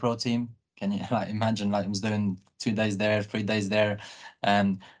the semi-pro team, can you like imagine? Like I was doing 2 days there, 3 days there,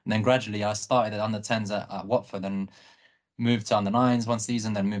 and then gradually I started at under 10s at Watford and moved to under 9s one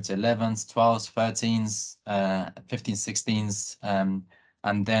season, then moved to 11s, 12s, 13s, 15s, 16s.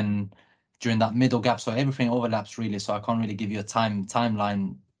 And then during that middle gap, so everything overlaps really. So I can't really give you a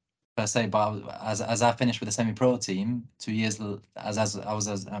timeline per se, but as I finished with the semi-pro team, 2 years I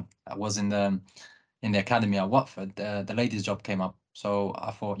was in the academy at Watford, the ladies' job came up. So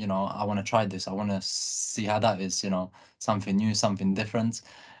I thought, I want to try this. I want to see how that is, something new, something different.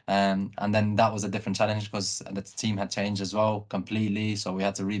 And then that was a different challenge because the team had changed as well completely. So we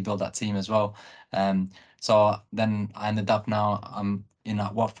had to rebuild that team as well. So then I ended up now, I'm in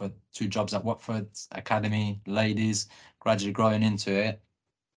at Watford, 2 jobs at Watford, academy, ladies, gradually growing into it.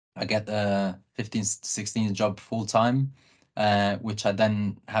 I get the 15, 16 job full time, which I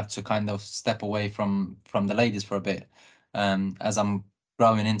then have to kind of step away from the ladies for a bit. As I'm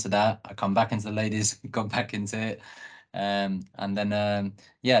growing into that, I come back into the ladies, go back into it, and then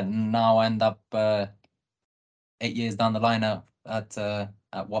yeah, now I end up 8 years down the line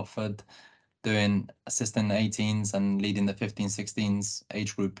at Watford, doing assistant 18s and leading the 15, 16s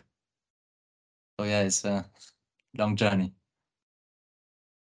age group. So yeah, it's a long journey.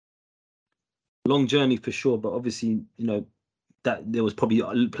 Long journey for sure, but obviously, that there was probably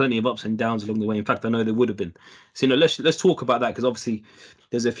plenty of ups and downs along the way. In fact, I know there would have been. So, let's talk about that, because obviously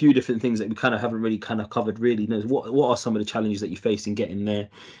there's a few different things that we kind of haven't really kind of covered really. What are some of the challenges that you faced in getting there?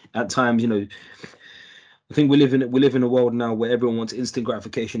 At times, I think we live in a world now where everyone wants instant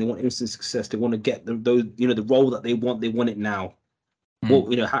gratification. They want instant success. They want to get those, the role that they want. They want it now.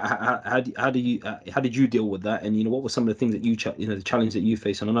 Mm. What, how did you deal with that? And what were some of the things that the challenge that you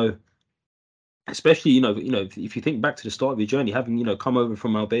face? And I know, especially, if you think back to the start of your journey, having come over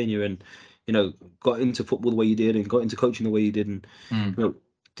from Albania and got into football the way you did and got into coaching the way you did, and Mm.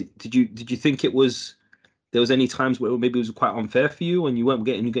 did you think there was any times where maybe it was quite unfair for you and you weren't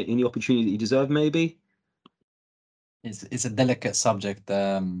getting any opportunity that you deserved, maybe? It's a delicate subject.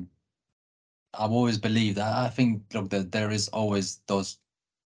 I've always believed. I think, look, that there is always those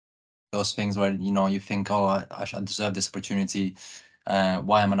things where you think, oh, I should deserve this opportunity.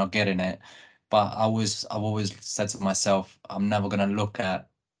 Why am I not getting it? But I've always said to myself, I'm never gonna look at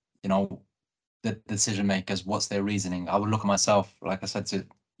the decision makers. What's their reasoning? I would look at myself, like I said to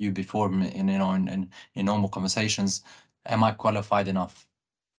you before, in normal conversations. Am I qualified enough?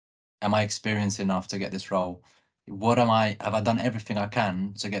 Am I experienced enough to get this role? Have I done everything I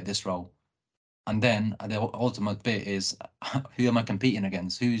can to get this role? And then the ultimate bit is who am I competing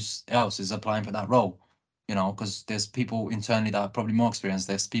against? Who's else is applying for that role? Because there's people internally that are probably more experienced.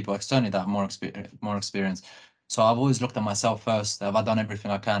 There's people externally that are more experienced. So I've always looked at myself first. Have I done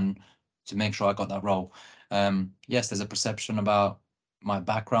everything I can to make sure I got that role? Yes, there's a perception about my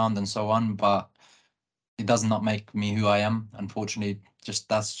background and so on, but it does not make me who I am. Unfortunately,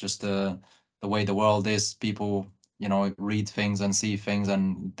 that's just the way the world is. People, read things and see things,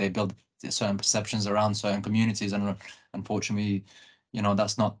 and they build certain perceptions around certain communities. And unfortunately,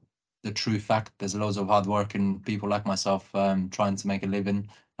 that's not the true fact. There's loads of hardworking people like myself trying to make a living.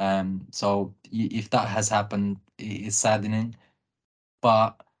 So if that has happened, it's saddening,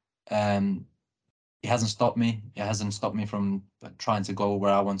 but um, it hasn't stopped me. It hasn't stopped me from trying to go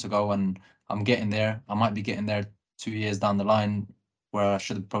where I want to go, and I'm getting there. I might be getting there 2 years down the line, where I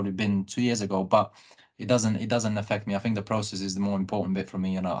should have probably been 2 years ago. But it doesn't affect me. I think the process is the more important bit for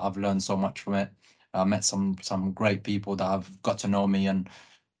me, and I've learned so much from it. I met some great people that have got to know me and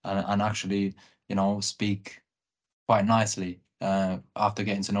actually, speak quite nicely after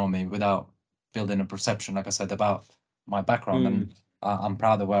getting to know me without building a perception, like I said, about my background. And I'm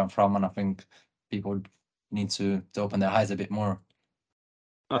proud of where I'm from, and I think people need to open their eyes a bit more.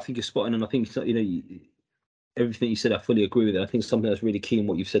 I think you're spot on, and I think everything you said, I fully agree with it. I think something that's really key in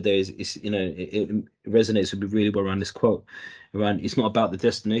what you've said there is it resonates with me really well around this quote. Around it's not about the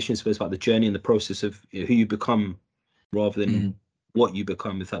destination, it's about the journey and the process of who you become, rather than what you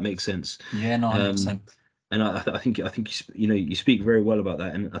become. If that makes sense. Yeah, no, 100%. And I think you speak very well about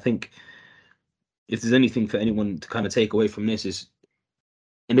that. And I think if there's anything for anyone to kind of take away from this is,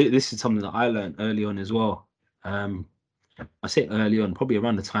 and this is something that I learned early on as well. I say early on, probably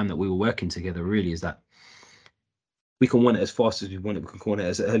around the time that we were working together, really, is that we can want it as fast as we want it, we can want it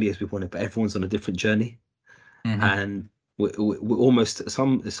as early as we want it, but everyone's on a different journey. And we're almost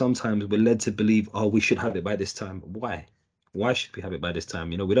sometimes we're led to believe, oh, we should have it by this time. Why should we have it by this time?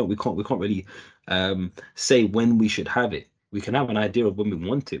 We can't really say when we should have it. We can have an idea of when we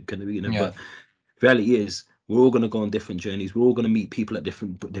want it, but reality is we're all going to go on different journeys. We're all going to meet people at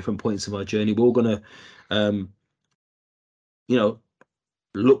different points of our journey. We're all going to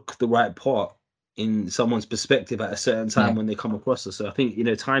look the right part in someone's perspective at a certain time when they come across us. So I think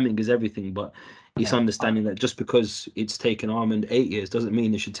timing is everything, but it's understanding that just because it's taken Armand 8 years doesn't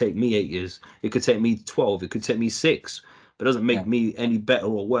mean it should take me 8 years. It could take me 12, it could take me 6, but it doesn't make me any better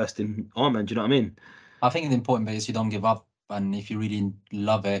or worse than Armand. Do you know what I mean? I think the important bit is you don't give up, and if you really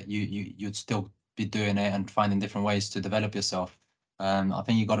love it, you'd still be doing it and finding different ways to develop yourself. I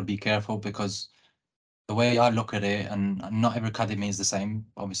think you got to be careful, because the way I look at it, and not every academy is the same.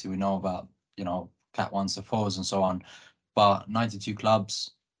 Obviously, we know about Cat 1s to 4s and so on, but 92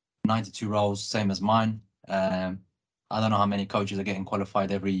 clubs, 92 roles, same as mine. I don't know how many coaches are getting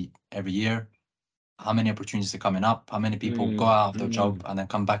qualified every year, how many opportunities are coming up, how many people go out of their job and then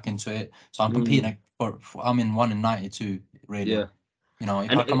come back into it. So I'm competing for I'm in 1 in 92, really. Yeah. If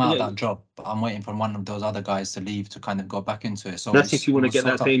I come out of that job, I'm waiting for one of those other guys to leave to kind of go back into it. So that's if you want to get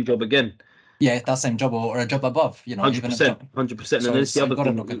that same job again. Yeah, that same job or a job above, 100%. And then it's the other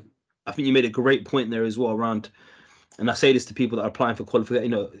thing. I think you made a great point there as well around, and I say this to people that are applying for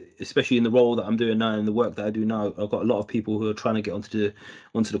qualification, especially in the role that I'm doing now and the work that I do now. I've got a lot of people who are trying to get onto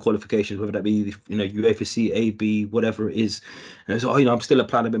the qualifications, whether that be UEFA C, A, B, whatever it is. And it's I'm still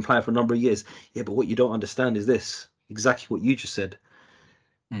applying. I've been applying for a number of years. Yeah, but what you don't understand is this, exactly what you just said.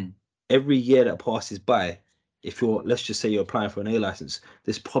 Every year that passes by, let's just say you're applying for an A license,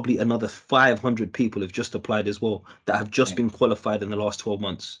 there's probably another 500 people have just applied as well that have just been qualified in the last 12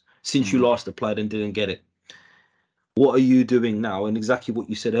 months since you last applied and didn't get it. What are you doing now? And exactly what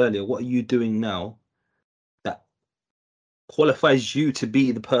you said earlier, what are you doing now that qualifies you to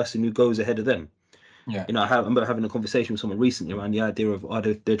be the person who goes ahead of them? Yeah. I remember having a conversation with someone recently around the idea of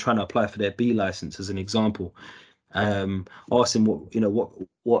they're trying to apply for their B license as an example. Asked him what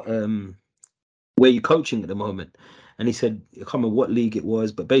where are you coaching at the moment? And he said, I can't remember what league it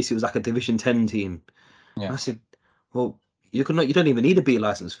was, but basically it was like a Division 10 team. Yeah. I said, well, you don't even need a B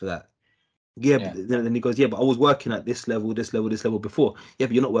license for that. Yeah, but then he goes, yeah, but I was working at this level before. Yeah,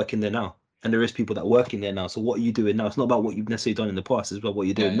 but you're not working there now. And there is people that are working there now. So what are you doing now? It's not about what you've necessarily done in the past, it's about what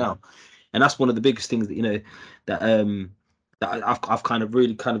you're doing now. And that's one of the biggest things that that I've kind of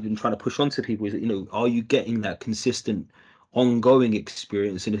been trying to push onto people is that, are you getting that consistent ongoing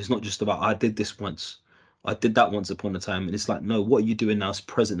experience? And it's not just about I did this once, I did that once upon a time. And it's like, no, what are you doing now is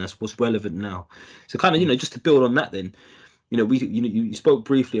present, that's what's relevant now. So kind of just to build on that then, you spoke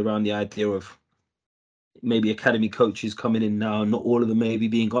briefly around the idea of maybe academy coaches coming in now, not all of them maybe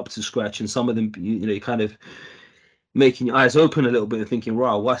being up to scratch, and some of them kind of making your eyes open a little bit and thinking,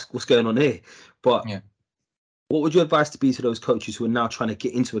 wow, what's going on here? But what would your advice to be to those coaches who are now trying to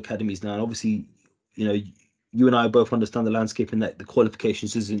get into academies now? And obviously, you and I both understand the landscape and that the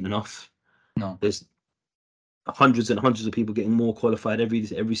qualifications isn't enough. No, there's hundreds and hundreds of people getting more qualified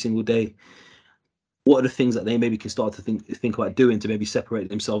every single day. What are the things that they maybe can start to think about doing to maybe separate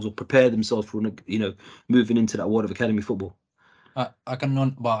themselves or prepare themselves for moving into that world of academy football? I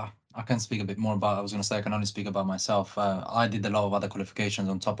can speak a bit more about. I was going to say I can only speak about myself. I did a lot of other qualifications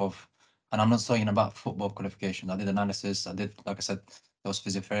on top of, and I'm not talking about football qualifications. I did analysis. I did, like I said, those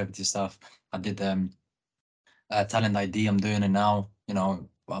physiotherapy stuff. I did talent ID. I'm doing it now.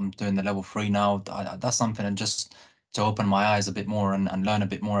 I'm doing the level 3 now. That's something, and just to open my eyes a bit more and learn a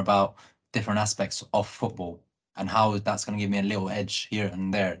bit more about different aspects of football. and how that's going to give me a little edge here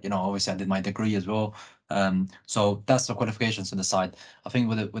and there. You know, obviously I did my degree as well. So that's the qualifications to the side. I think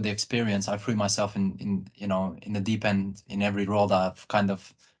with the experience, I threw myself in you know, in the deep end in every role that I've kind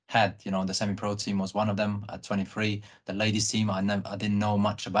of had. You know, the semi-pro team was one of them at 23. The ladies team, I didn't know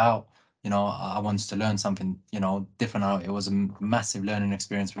much about. You know, I wanted to learn something, you know, different. It was a massive learning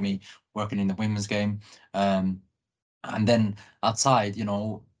experience for me working in the women's game. And then outside, you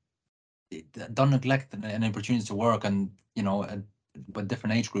know, don't neglect an opportunity to work and, you know, with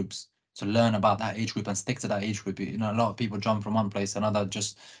different age groups, to learn about that age group and stick to that age group. You know, a lot of people jump from one place to another,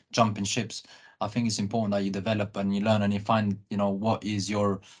 just jumping ships. I think it's important that you develop and you learn and you find, you know, what is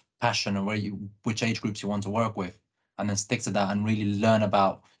your passion and which age groups you want to work with, and then stick to that and really learn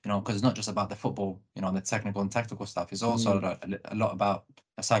about, you know, because it's not just about the football, you know, the technical and tactical stuff. It's also a lot about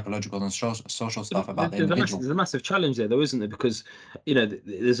the psychological and social stuff about the individual. There's a massive challenge there, though, isn't there? Because, you know,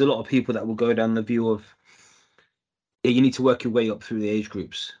 there's a lot of people that will go down the view of, yeah, you need to work your way up through the age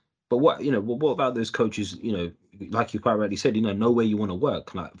groups. But what about those coaches? You know, like you quite rightly said, you know where you want to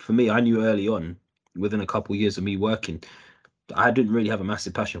work. Like for me, I knew early on, within a couple of years of me working, I didn't really have a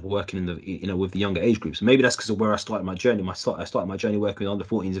massive passion for working in the, you know, with the younger age groups. Maybe that's because of where I started my journey. I started my journey working with under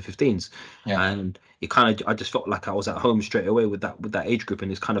 14s and 15s, Yeah. and it kind of, I just felt like I was at home straight away with that age group, and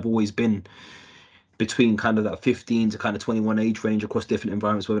it's kind of always been between kind of that 15 to kind of 21 age range across different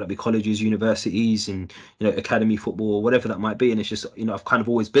environments, whether that be colleges, universities, and, you know, academy football or whatever that might be. And it's just, you know, I've kind of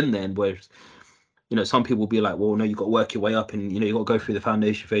always been there. And where, you know, some people will be like, well, no, you got to work your way up, and, you know, you got to go through the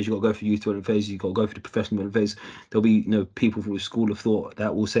foundation phase, you got to go through youth development phase, you got to go through the professional development phase. There'll be, you know, people from the school of thought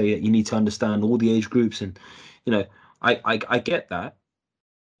that will say you need to understand all the age groups, and, you know, I get that,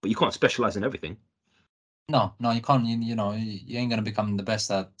 but you can't specialize in everything. No, you can't. You know, you ain't gonna become the best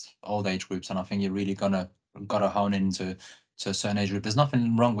at all age groups, and I think you're really gotta hone into a certain age group. There's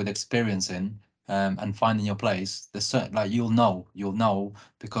nothing wrong with experiencing and finding your place. There's certain, like, you'll know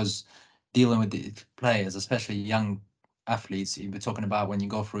because dealing with the players, especially young athletes, you'll be talking about when you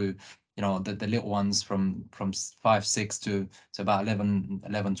go through, you know, the little ones from 5, 6 to about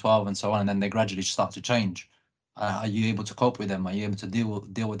 11, 12, and so on, and then they gradually start to change. Are you able to cope with them? Are you able to deal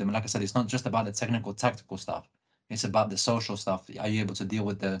with them? And like I said, it's not just about the technical, tactical stuff. It's about the social stuff. Are you able to deal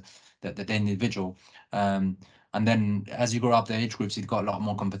with the individual? And then as you grow up the age groups, you've got a lot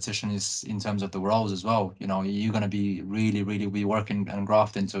more competition is in terms of the roles as well. You know, you're going to be really be working and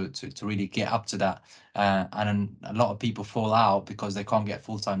grafting to really get up to that. And then a lot of people fall out because they can't get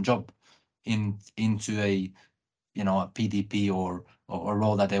full-time job into a, you know, a PDP or a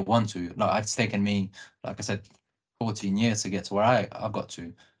role that they want to. Like, it's taken me, like I said, 14 years to get to where I've got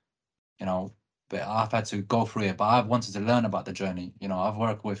to, you know, but I've had to go through it. But I've wanted to learn about the journey. You know, I've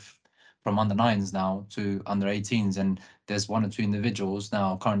worked with from under 9s now to under 18s, and there's 1 or 2 individuals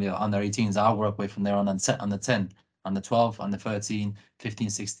now currently under 18s I work with, from there on under 10, under 12, under 13, 15,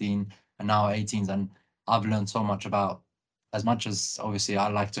 16, and now 18s. And I've learned so much about, as much as obviously I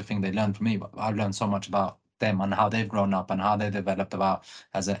like to think they learn from me, but I've learned so much about them and how they've grown up and how they developed about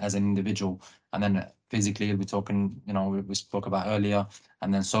as an individual. And then physically, we're talking, you know, we spoke about earlier,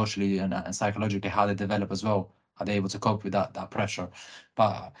 and then socially and psychologically, how they develop as well, how they're able to cope with that pressure.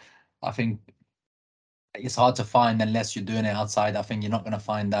 But I think it's hard to find unless you're doing it outside. I think you're not going to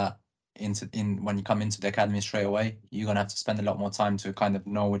find that in when you come into the academy straight away. You're going to have to spend a lot more time to kind of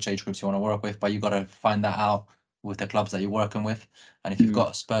know which age groups you want to work with, but you got to find that out with the clubs that you're working with. And if you've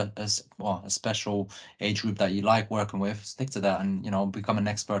got a special age group that you like working with, stick to that and, you know, become an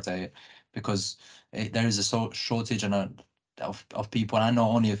expert at it, because there is a shortage of people, and I know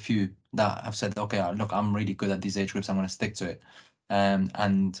only a few that have said, okay, look, I'm really good at these age groups, I'm going to stick to it.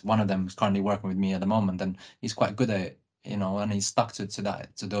 And one of them is currently working with me at the moment, and he's quite good at it, you know, and he's stuck to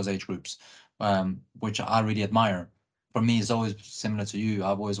those age groups, which I really admire. For me, it's always similar to you.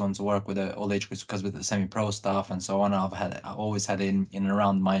 I've always wanted to work with the all age groups because with the semi-pro stuff and so on, I've always had it in and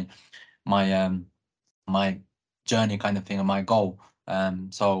around my my journey kind of thing and my goal.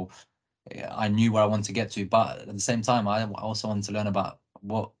 So I knew where I wanted to get to, but at the same time, I also wanted to learn about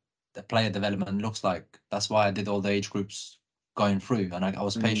what the player development looks like. That's why I did all the age groups going through, and I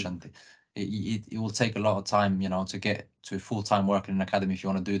was patient. It will take a lot of time, you know, to get to full-time work in an academy if you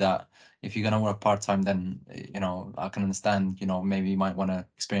want to do that. If you're going to work part-time, then, you know, I can understand, you know, maybe you might want to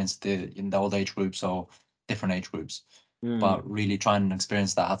experience in the old age groups or different age groups, but really try and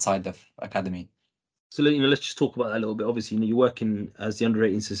experience that outside the academy. So, you know, let's just talk about that a little bit. Obviously, you know, you're working as the under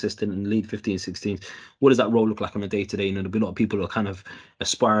 18s assistant and lead 15, 16. What does that role look like on a day to day? You know, there'll be a lot of people who are kind of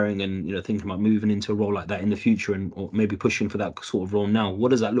aspiring and, you know, thinking about moving into a role like that in the future, and or maybe pushing for that sort of role now.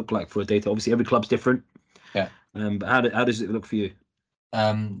 What does that look like for a day to? Obviously, every club's different. Yeah. But how does it look for you?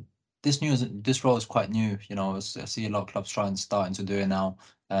 this role is quite new. You know, I see a lot of clubs starting to do it now,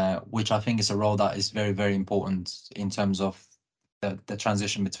 which I think is a role that is very, very important in terms of the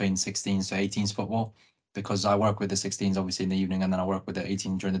transition between 16s to 18s football. Because I work with the 16s obviously in the evening, and then I work with the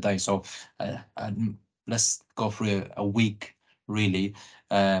 18s during the day. So let's go through a week really.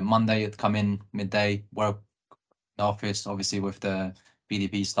 Monday, I'd come in midday, work the office obviously with the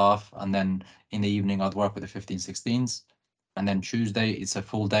BDP staff, and then in the evening I'd work with the 15 16s. And then Tuesday it's a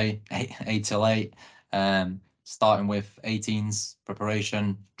full day, 8 till 8, starting with 18s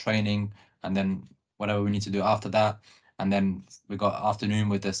preparation, training, and then whatever we need to do after that. And then we got afternoon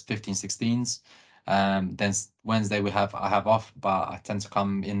with the 15 16s. Then Wednesday I have off, but I tend to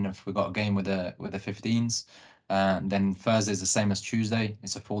come in if we got a game with the 15s. Then Thursday is the same as Tuesday.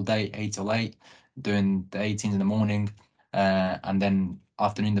 It's a full day, 8 till 8, doing the 18s in the morning, and then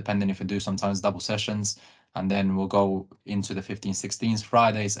afternoon, depending if we do sometimes double sessions, and then we'll go into the 15 16s.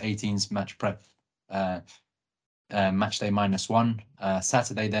 Fridays, 18s match prep, match day -1.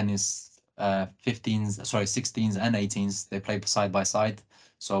 Saturday then is 15s, sorry, 16s and 18s. They play side by side.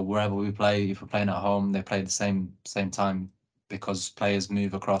 So wherever we play, if we're playing at home, they play the same time, because players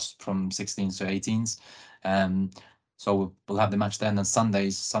move across from 16s to 18s. So we'll have the match then. And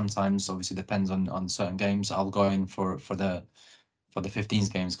Sundays, sometimes obviously depends on certain games, I'll go in for the 15s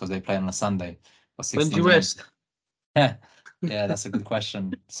games because they play on a Sunday. But When do 16s you rest? yeah, that's a good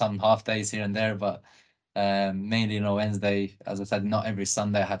question. Some half days here and there, but mainly on a Wednesday. As I said, not every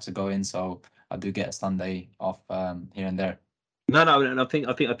Sunday I have to go in, so I do get a Sunday off here and there. No, and I think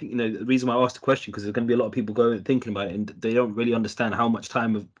you know the reason why I asked the question, because there's going to be a lot of people going thinking about it, and they don't really understand how much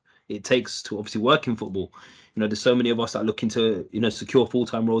time it takes to obviously work in football. You know, there's so many of us that are looking to secure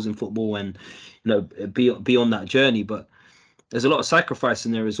full-time roles in football and be on that journey, but there's a lot of sacrifice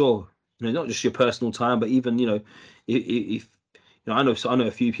in there as well. You know, not just your personal time, but even if I know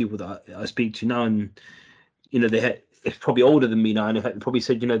a few people that I speak to now, and it's probably older than me now, and have probably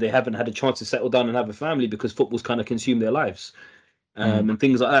said they haven't had a chance to settle down and have a family because football's kind of consumed their lives, and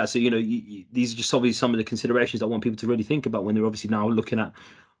things like that. So these are just obviously some of the considerations I want people to really think about when they're obviously now looking at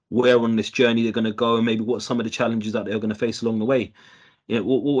where on this journey they're going to go, and maybe what some of the challenges that they're going to face along the way.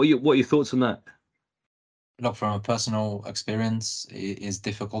 What are your thoughts on that? Look, from a personal experience, it is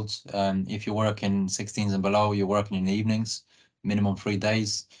difficult. If you work in 16s and below, you're working in the evenings, minimum 3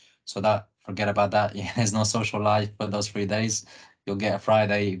 days. So that forget about that. Yeah, there's no social life for those 3 days. You'll get a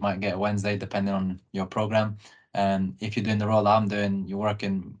Friday, you might get a Wednesday, depending on your program. And if you're doing the role that I'm doing, you're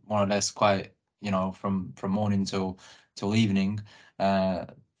working more or less quite, from morning till evening,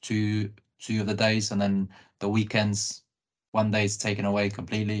 two of the days, and then the weekends. One day is taken away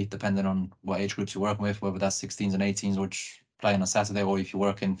completely, depending on what age groups you're working with, whether that's 16s and 18s, which play on a Saturday, or if you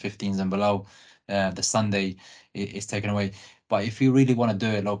work in 15s and below, the Sunday is taken away. But if you really want to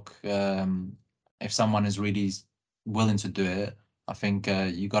do it, look, if someone is really willing to do it, I think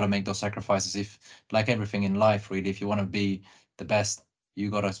you got to make those sacrifices. If, like everything in life, really, if you want to be the best, you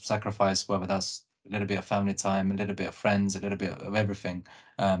got to sacrifice, whether that's a little bit of family time, a little bit of friends, a little bit of everything.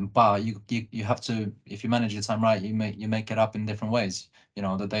 But you have to, if you manage your time right, you make it up in different ways.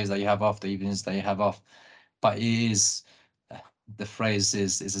 The days that you have off, the evenings that you have off. But it is, the phrase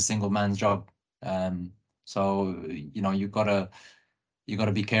is a single man's job. So you gotta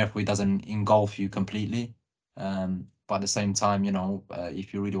be careful it doesn't engulf you completely. But at the same time,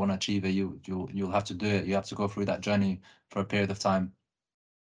 if you really want to achieve it, you'll have to do it. You have to go through that journey for a period of time.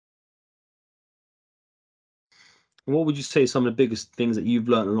 And what would you say some of the biggest things that you've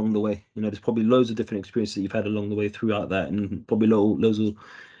learned along the way? There's probably loads of different experiences that you've had along the way throughout that, and probably loads of,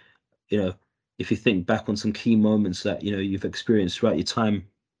 if you think back on some key moments that you've experienced throughout your time,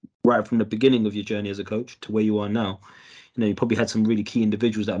 right from the beginning of your journey as a coach to where you are now. You probably had some really key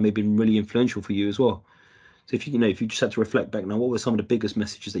individuals that have been really influential for you as well. So if you just had to reflect back now, what were some of the biggest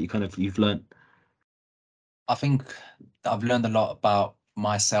messages that you've learned? I think I've learned a lot about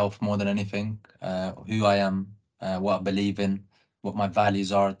myself more than anything, who I am, what I believe in, what my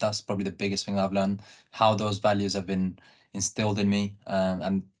values are. That's probably the biggest thing I've learned, how those values have been instilled in me.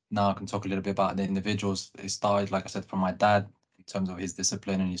 And now I can talk a little bit about the individuals. It started, like I said, from my dad in terms of his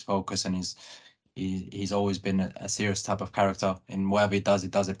discipline and his focus, and he's always been a serious type of character. In whatever he does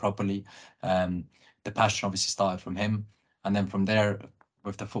it properly. The passion obviously started from him, and then from there,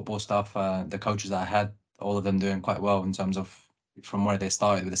 with the football stuff, the coaches that I had, all of them doing quite well in terms of from where they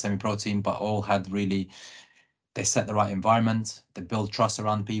started with the semi-pro team, but all had really, they set the right environment, they build trust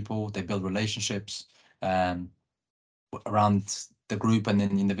around people, they build relationships around the group and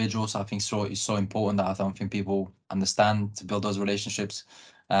then individuals. I think it's so important that I don't think people understand to build those relationships.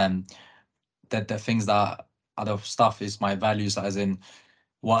 That the things that other stuff is my values, as in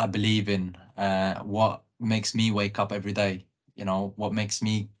what I believe in, what makes me wake up every day, what makes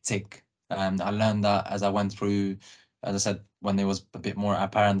me tick. I learned that as I went through, as I said, when it was a bit more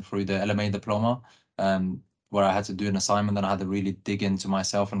apparent through the LMA diploma, where I had to do an assignment and I had to really dig into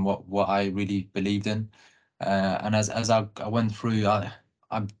myself and what I really believed in. And as I went through, I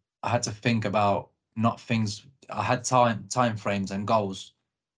I had to think about not things. I had time frames and goals,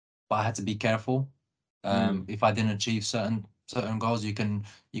 but I had to be careful. If I didn't achieve certain goals, you can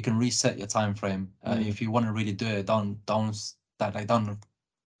reset your time frame. If you want to really do it, don't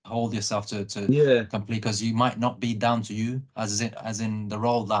hold yourself to Yeah, complete, because you might not be down to you, as in the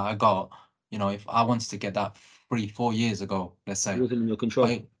role that I got. If I wanted to get that 3-4 years ago, let's it say, wasn't in your but control.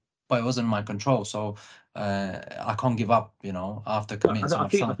 it wasn't in my control, so I can't give up. After But committing so I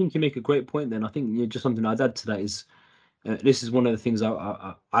much think time. you make a great point. Then I think just something I'd add to that is this is one of the things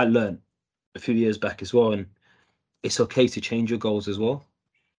I learned a few years back as well, and it's okay to change your goals as well.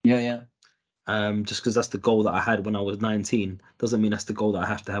 Yeah, yeah. Just because that's the goal that I had when I was 19 doesn't mean that's the goal that I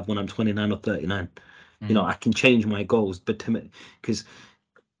have to have when I'm 29 or 39. Mm, I can change my goals, but because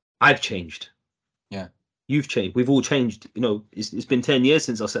I've changed, yeah, you've changed, we've all changed. It's been 10 years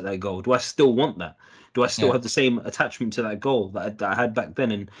since I set that goal. Do I still want that? Do I still yeah, have the same attachment to that goal that I had back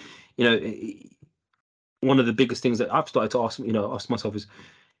then? And you know, one of the biggest things that I've started to ask myself is,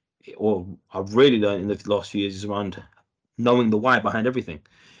 or I've really learned in the last few years, is around knowing the why behind everything.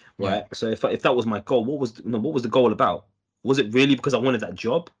 yeah, Right. So if that was my goal, what was the goal about? Was it really because I wanted that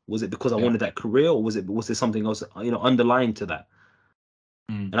job? Was it because I yeah. wanted that career, or was there something else underlying to that?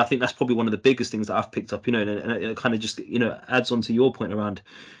 Mm. And I think that's probably one of the biggest things that I've picked up. And it kind of just adds on to your point around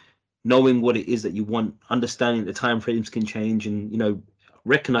knowing what it is that you want, understanding the time frames can change, and There's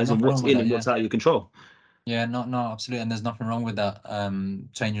recognizing nothing what's wrong with in that. and Yeah. what's out of your control. Yeah, no, absolutely, and there's nothing wrong with that.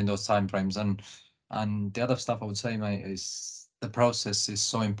 Changing those time frames, and the other stuff I would say, mate, is the process is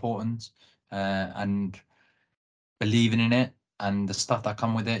so important, and believing in it, and the stuff that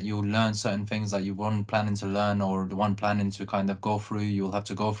come with it. You'll learn certain things that you weren't planning to learn, or the one planning to kind of go through. You'll have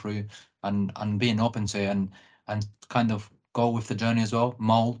to go through, and being open to it, and kind of go with the journey as well.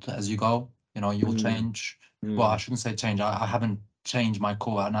 Mold as you go. You'll Mm, change. Well, I mm. shouldn't say change. I haven't changed my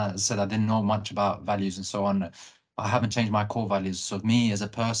core, and as I said, I didn't know much about values and so on. I haven't changed my core values. So me as a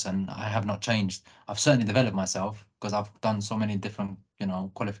person, I have not changed. I've certainly developed myself because I've done so many different,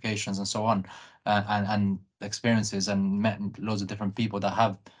 qualifications and so on, and experiences, and met loads of different people that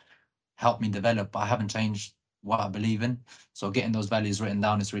have helped me develop. But I haven't changed what I believe in. So getting those values written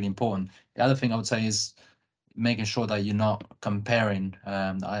down is really important. The other thing I would say is making sure that you're not comparing.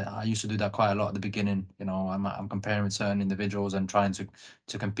 I used to do that quite a lot at the beginning. I'm comparing with certain individuals and trying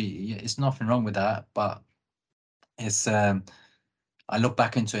to compete. Yeah, it's nothing wrong with that, but it's I look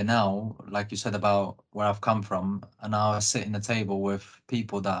back into it now, like you said about where I've come from, and now I sit in the table with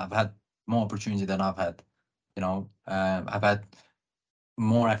people that have had more opportunity than I've had. I've had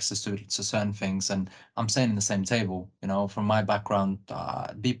more access to certain things, and I'm sitting in the same table. From my background,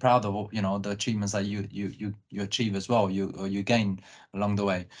 be proud of the achievements that you achieve as well. You gain along the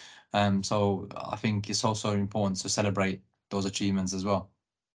way. So I think it's also important to celebrate those achievements as well.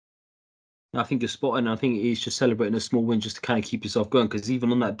 I think you're spot on. I think it is just celebrating a small win just to kind of keep yourself going. Because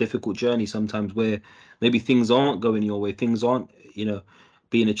even on that difficult journey, sometimes where maybe things aren't going your way, things aren't,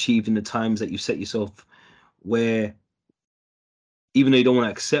 being achieved in the times that you set yourself, where even though you don't want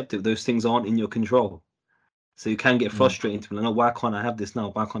to accept it, those things aren't in your control. So you can get Mm. frustrated to be like, no, why can't I have this now?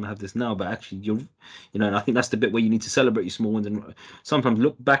 Why can't I have this now? But actually, and I think that's the bit where you need to celebrate your small wins and sometimes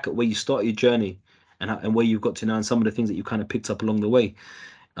look back at where you started your journey and where you've got to now and some of the things that you kind of picked up along the way.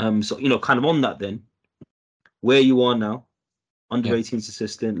 So kind of on that then, where you are now, under Yeah. 18s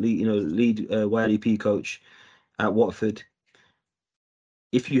assistant, lead YDP coach at Watford.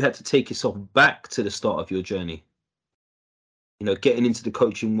 If you had to take yourself back to the start of your journey, getting into the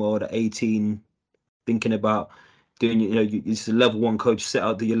coaching world at 18, thinking about doing, it's a level one coach, set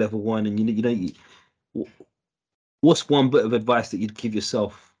out, do your level one, and what's one bit of advice that you'd give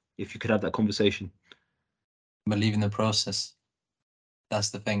yourself if you could have that conversation? Believe in the process. That's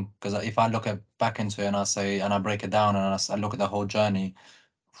the thing. Because if I look back into it and I break it down and I look at the whole journey,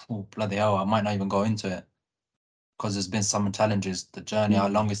 oh, bloody hell, I might not even go into it because there's been some challenges, the journey, how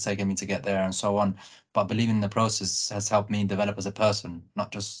Mm. long it's taken me to get there and so on. But believing in the process has helped me develop as a person,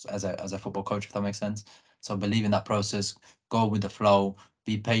 not just as a football coach, if that makes sense. So believe in that process, go with the flow,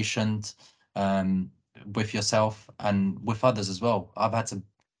 be patient, um, with yourself and with others as well. I've had to,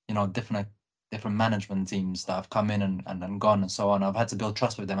 different management teams that have come in and gone and so on. I've had to build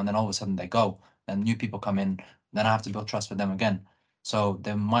trust with them, and then all of a sudden they go and new people come in, then I have to build trust with them again. So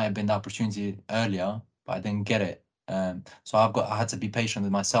there might have been the opportunity earlier, but I didn't get it. So I had to be patient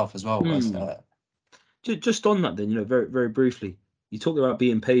with myself as well. Just on that, then, very very briefly, you talk about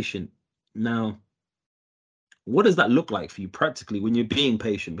being patient. Now, what does that look like for you practically when you're being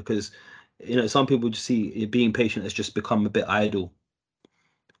patient? Because some people just see being patient as just become a bit idle.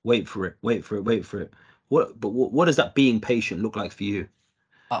 Wait for it, wait for it, wait for it. What does that being patient look like for you?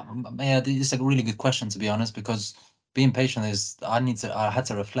 Yeah, it's a really good question, to be honest, because being patient is I had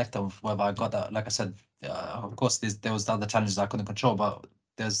to reflect on whether I got that. Like I said, of course, there was other challenges I couldn't control, but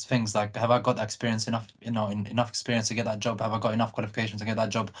there's things like, have I got the experience enough, enough experience to get that job? Have I got enough qualifications to get that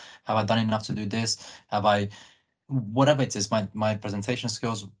job? Have I done enough to do this? Have I, whatever it is, my presentation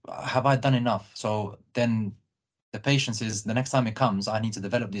skills, have I done enough? So then the patience is, the next time it comes, I need to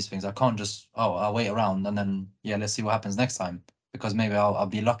develop these things. I can't just, I'll wait around and then, yeah, let's see what happens next time, because maybe I'll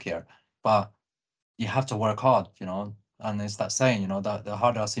be luckier. But you have to work hard, and it's that saying, that the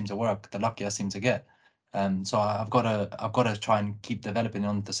harder I seem to work, the luckier I seem to get. So I've got to try and keep developing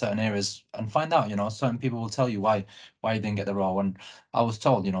on the certain areas and find out, certain people will tell you why you didn't get the role. And I was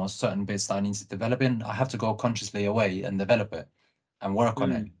told, certain bits that I need to develop in, I have to go consciously away and develop it and work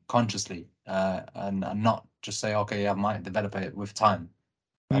on it consciously, and not just say, okay, I might develop it with time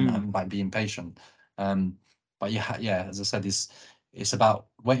and by being patient. But yeah, as I said, it's about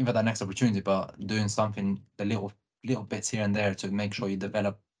waiting for that next opportunity, but doing something, the little bits here and there to make sure you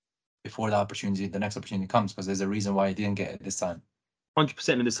develop before the next opportunity comes, because there's a reason why you didn't get it this time. 100%,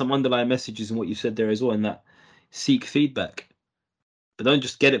 and there's some underlying messages in what you said there as well, in that seek feedback, but don't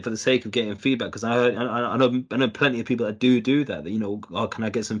just get it for the sake of getting feedback. Because I know plenty of people that do that. Oh, can I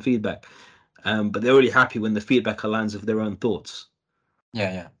get some feedback? But they're already happy when the feedback aligns with their own thoughts.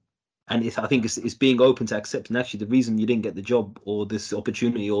 Yeah. And I think it's being open to accepting, actually, the reason you didn't get the job or this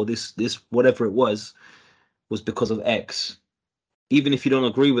opportunity or this whatever it was because of X. Even if you don't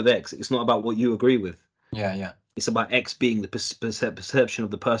agree with X, it's not about what you agree with. Yeah. It's about X being the perception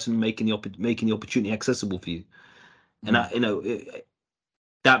of the person making the opportunity accessible for you. And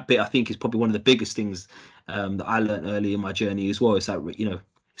that bit, I think, is probably one of the biggest things that I learned early in my journey as well. Is that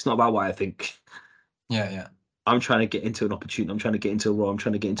it's not about what I think. Yeah. I'm trying to get into an opportunity. I'm trying to get into a role. I'm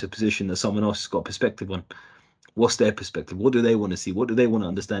trying to get into a position that someone else has got perspective on. What's their perspective? What do they want to see? What do they want to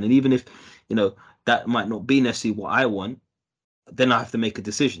understand? And even if that might not be necessarily what I want, then I have to make a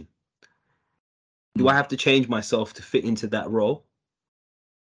decision. Do I have to change myself to fit into that role?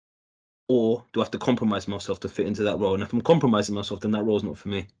 Or do I have to compromise myself to fit into that role? And if I'm compromising myself, then that role's not for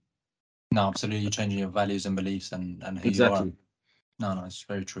me. No, absolutely. You're changing your values and beliefs and who Exactly. you are. No, it's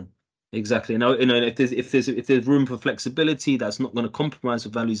very true. Exactly. Now, if there's room for flexibility that's not going to compromise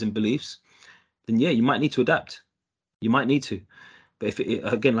your values and beliefs, then yeah, you might need to adapt. You might need to. But if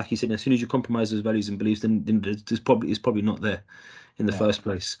again, like you said, as soon as you compromise those values and beliefs, then it's probably not there in the first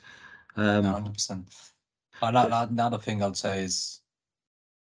place. 100%. Another thing I'd say is,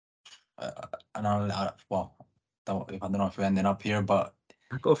 and I don't know if we're ending up here, but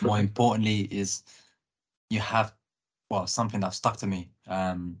Go for more it. importantly is you have, something that stuck to me.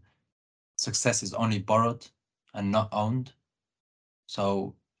 Success is only borrowed and not owned.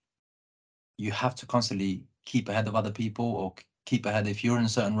 So you have to constantly keep ahead of other people, or keep ahead. If you're in a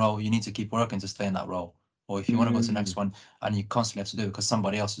certain role, you need to keep working to stay in that role. Or if you want to go to the next one, and you constantly have to do it because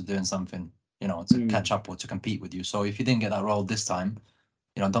somebody else is doing something, to catch up or to compete with you. So if you didn't get that role this time,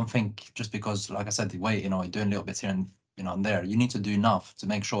 don't think just because, like I said, wait, you're doing little bits here and and there. You need to do enough to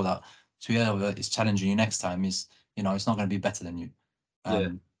make sure that whoever is challenging you next time is, it's not going to be better than you.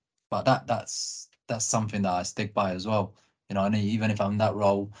 But that's something that I stick by as well. And even if I'm in that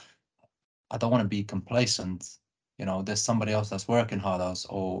role, I don't want to be complacent. There's somebody else that's working hard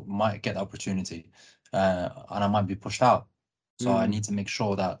or might get the opportunity, and I might be pushed out. So I need to make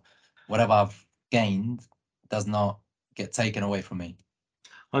sure that whatever I've gained does not get taken away from me.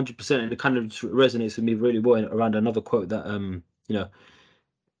 100%, and it kind of resonates with me really well around another quote that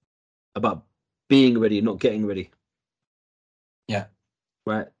about being ready, not getting ready. Yeah.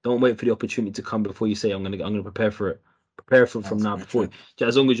 Right. Don't wait for the opportunity to come before you say I'm gonna prepare for it. Prepare for it from now. Before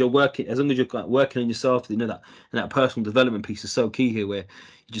as long as you're working, working on yourself, that personal development piece is so key here, where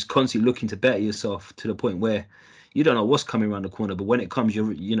you're just constantly looking to better yourself to the point where you don't know what's coming around the corner, but when it comes,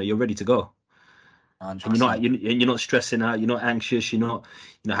 you're ready to go. 100%. And you're not stressing out, you're not anxious, you're not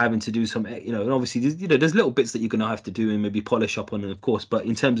having to do some and obviously there's little bits that you're gonna have to do and maybe polish up on, of course, but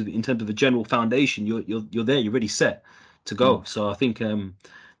in terms of a general foundation, you're there, you're ready, set to go. So I think no,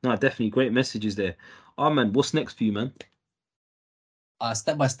 definitely great messages there. Armand, what's next for you, man?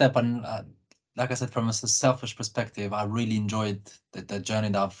 Step by step, and like I said, from a selfish perspective, I really enjoyed the journey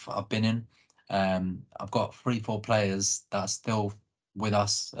that I've been in. I've got 3-4 players that are still with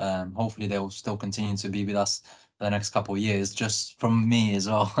us. Hopefully they will still continue to be with us for the next couple of years, just from me as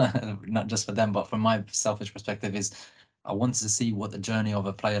well, not just for them, but from my selfish perspective is I wanted to see what the journey of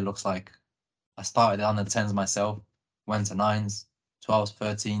a player looks like. I started under 10s myself, went to 9s, 12s,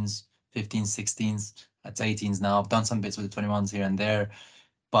 13s, 15s, 16s, at 18s now. I've done some bits with the 21s here and there,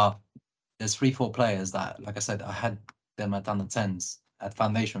 but there's 3-4 players that, like I said, I had them at under 10s at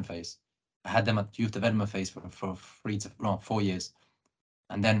foundation phase. I had them at youth development phase for 4 years.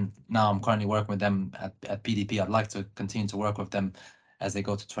 And then now I'm currently working with them at PDP. I'd like to continue to work with them as they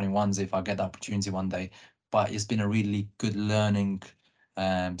go to 21s if I get the opportunity one day. But it's been a really good learning.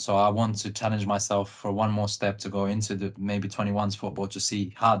 So I want to challenge myself for one more step to go into the maybe 21s football to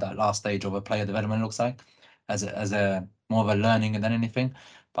see how that last stage of a player development looks like as a more of a learning than anything.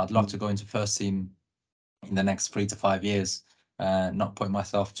 But I'd love to go into first team in the next 3 to 5 years. Not putting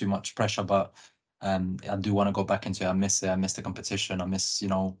myself too much pressure, but I do want to go back into it. I miss it. I miss the competition. I miss,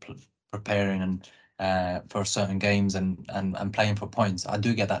 preparing and for certain games and playing for points. I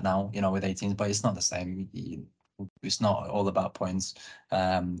do get that now, with 18s, but it's not the same. It's not all about points.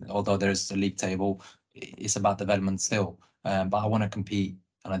 Although there's a league table, it's about development still. But I want to compete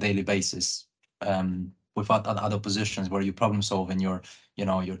on a daily basis with other positions where you're problem solving, you're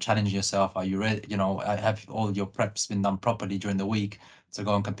challenging yourself. Are you ready? Have all your preps been done properly during the week to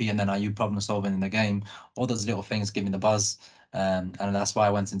go and compete? And then are you problem solving in the game? All those little things give me the buzz. And that's why I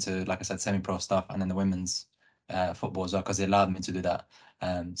went into, like I said, semi-pro stuff and then the women's football as well, because it allowed me to do that.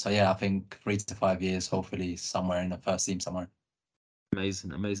 So yeah, I think 3 to 5 years, hopefully somewhere in the first team somewhere.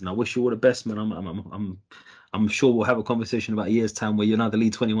 Amazing. I wish you all the best, man. I'm sure we'll have a conversation about a year's time where you're now the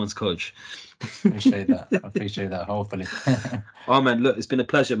lead 21s coach. Appreciate that. Hopefully. Oh man, look, it's been a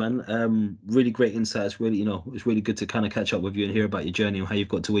pleasure, man. Really great insights. Really, it's really good to kind of catch up with you and hear about your journey and how you've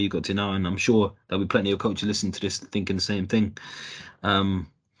got to where you got to now. And I'm sure there'll be plenty of coaches listening to this thinking the same thing.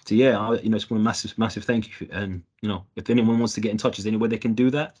 So yeah, I just want a massive thank you. And if anyone wants to get in touch, is there any way they can do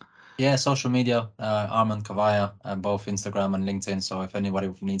that? Yeah, social media, Armand Kavaja, both Instagram and LinkedIn. So if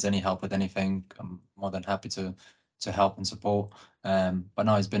anybody needs any help with anything, I'm more than happy to help and support. But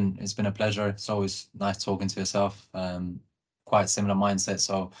no, it's been a pleasure. It's always nice talking to yourself. Quite similar mindset.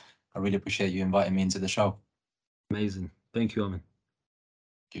 So I really appreciate you inviting me into the show. Amazing. Thank you, Armand.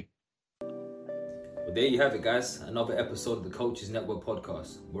 Thank you. Well, there you have it, guys. Another episode of the Coaches Network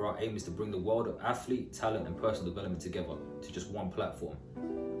podcast, where our aim is to bring the world of athlete, talent, and personal development together to just one platform.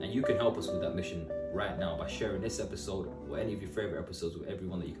 And you can help us with that mission right now by sharing this episode or any of your favorite episodes with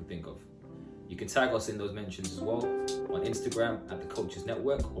everyone that you can think of. You can tag us in those mentions as well on Instagram at the Coaches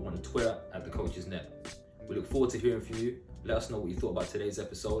Network or on Twitter at the Coaches Net. We look forward to hearing from you. Let us know what you thought about today's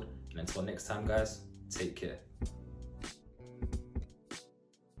episode. And until next time, guys, take care.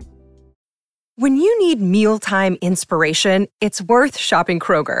 When you need mealtime inspiration, it's worth shopping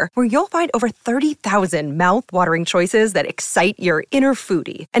Kroger, where you'll find over 30,000 mouth-watering choices that excite your inner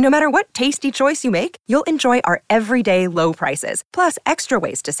foodie. And no matter what tasty choice you make, you'll enjoy our everyday low prices, plus extra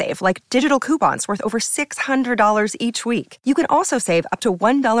ways to save, like digital coupons worth over $600 each week. You can also save up to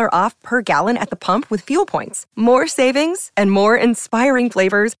 $1 off per gallon at the pump with fuel points. More savings and more inspiring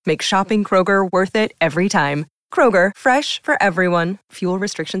flavors make shopping Kroger worth it every time. Kroger, fresh for everyone. Fuel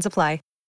restrictions apply.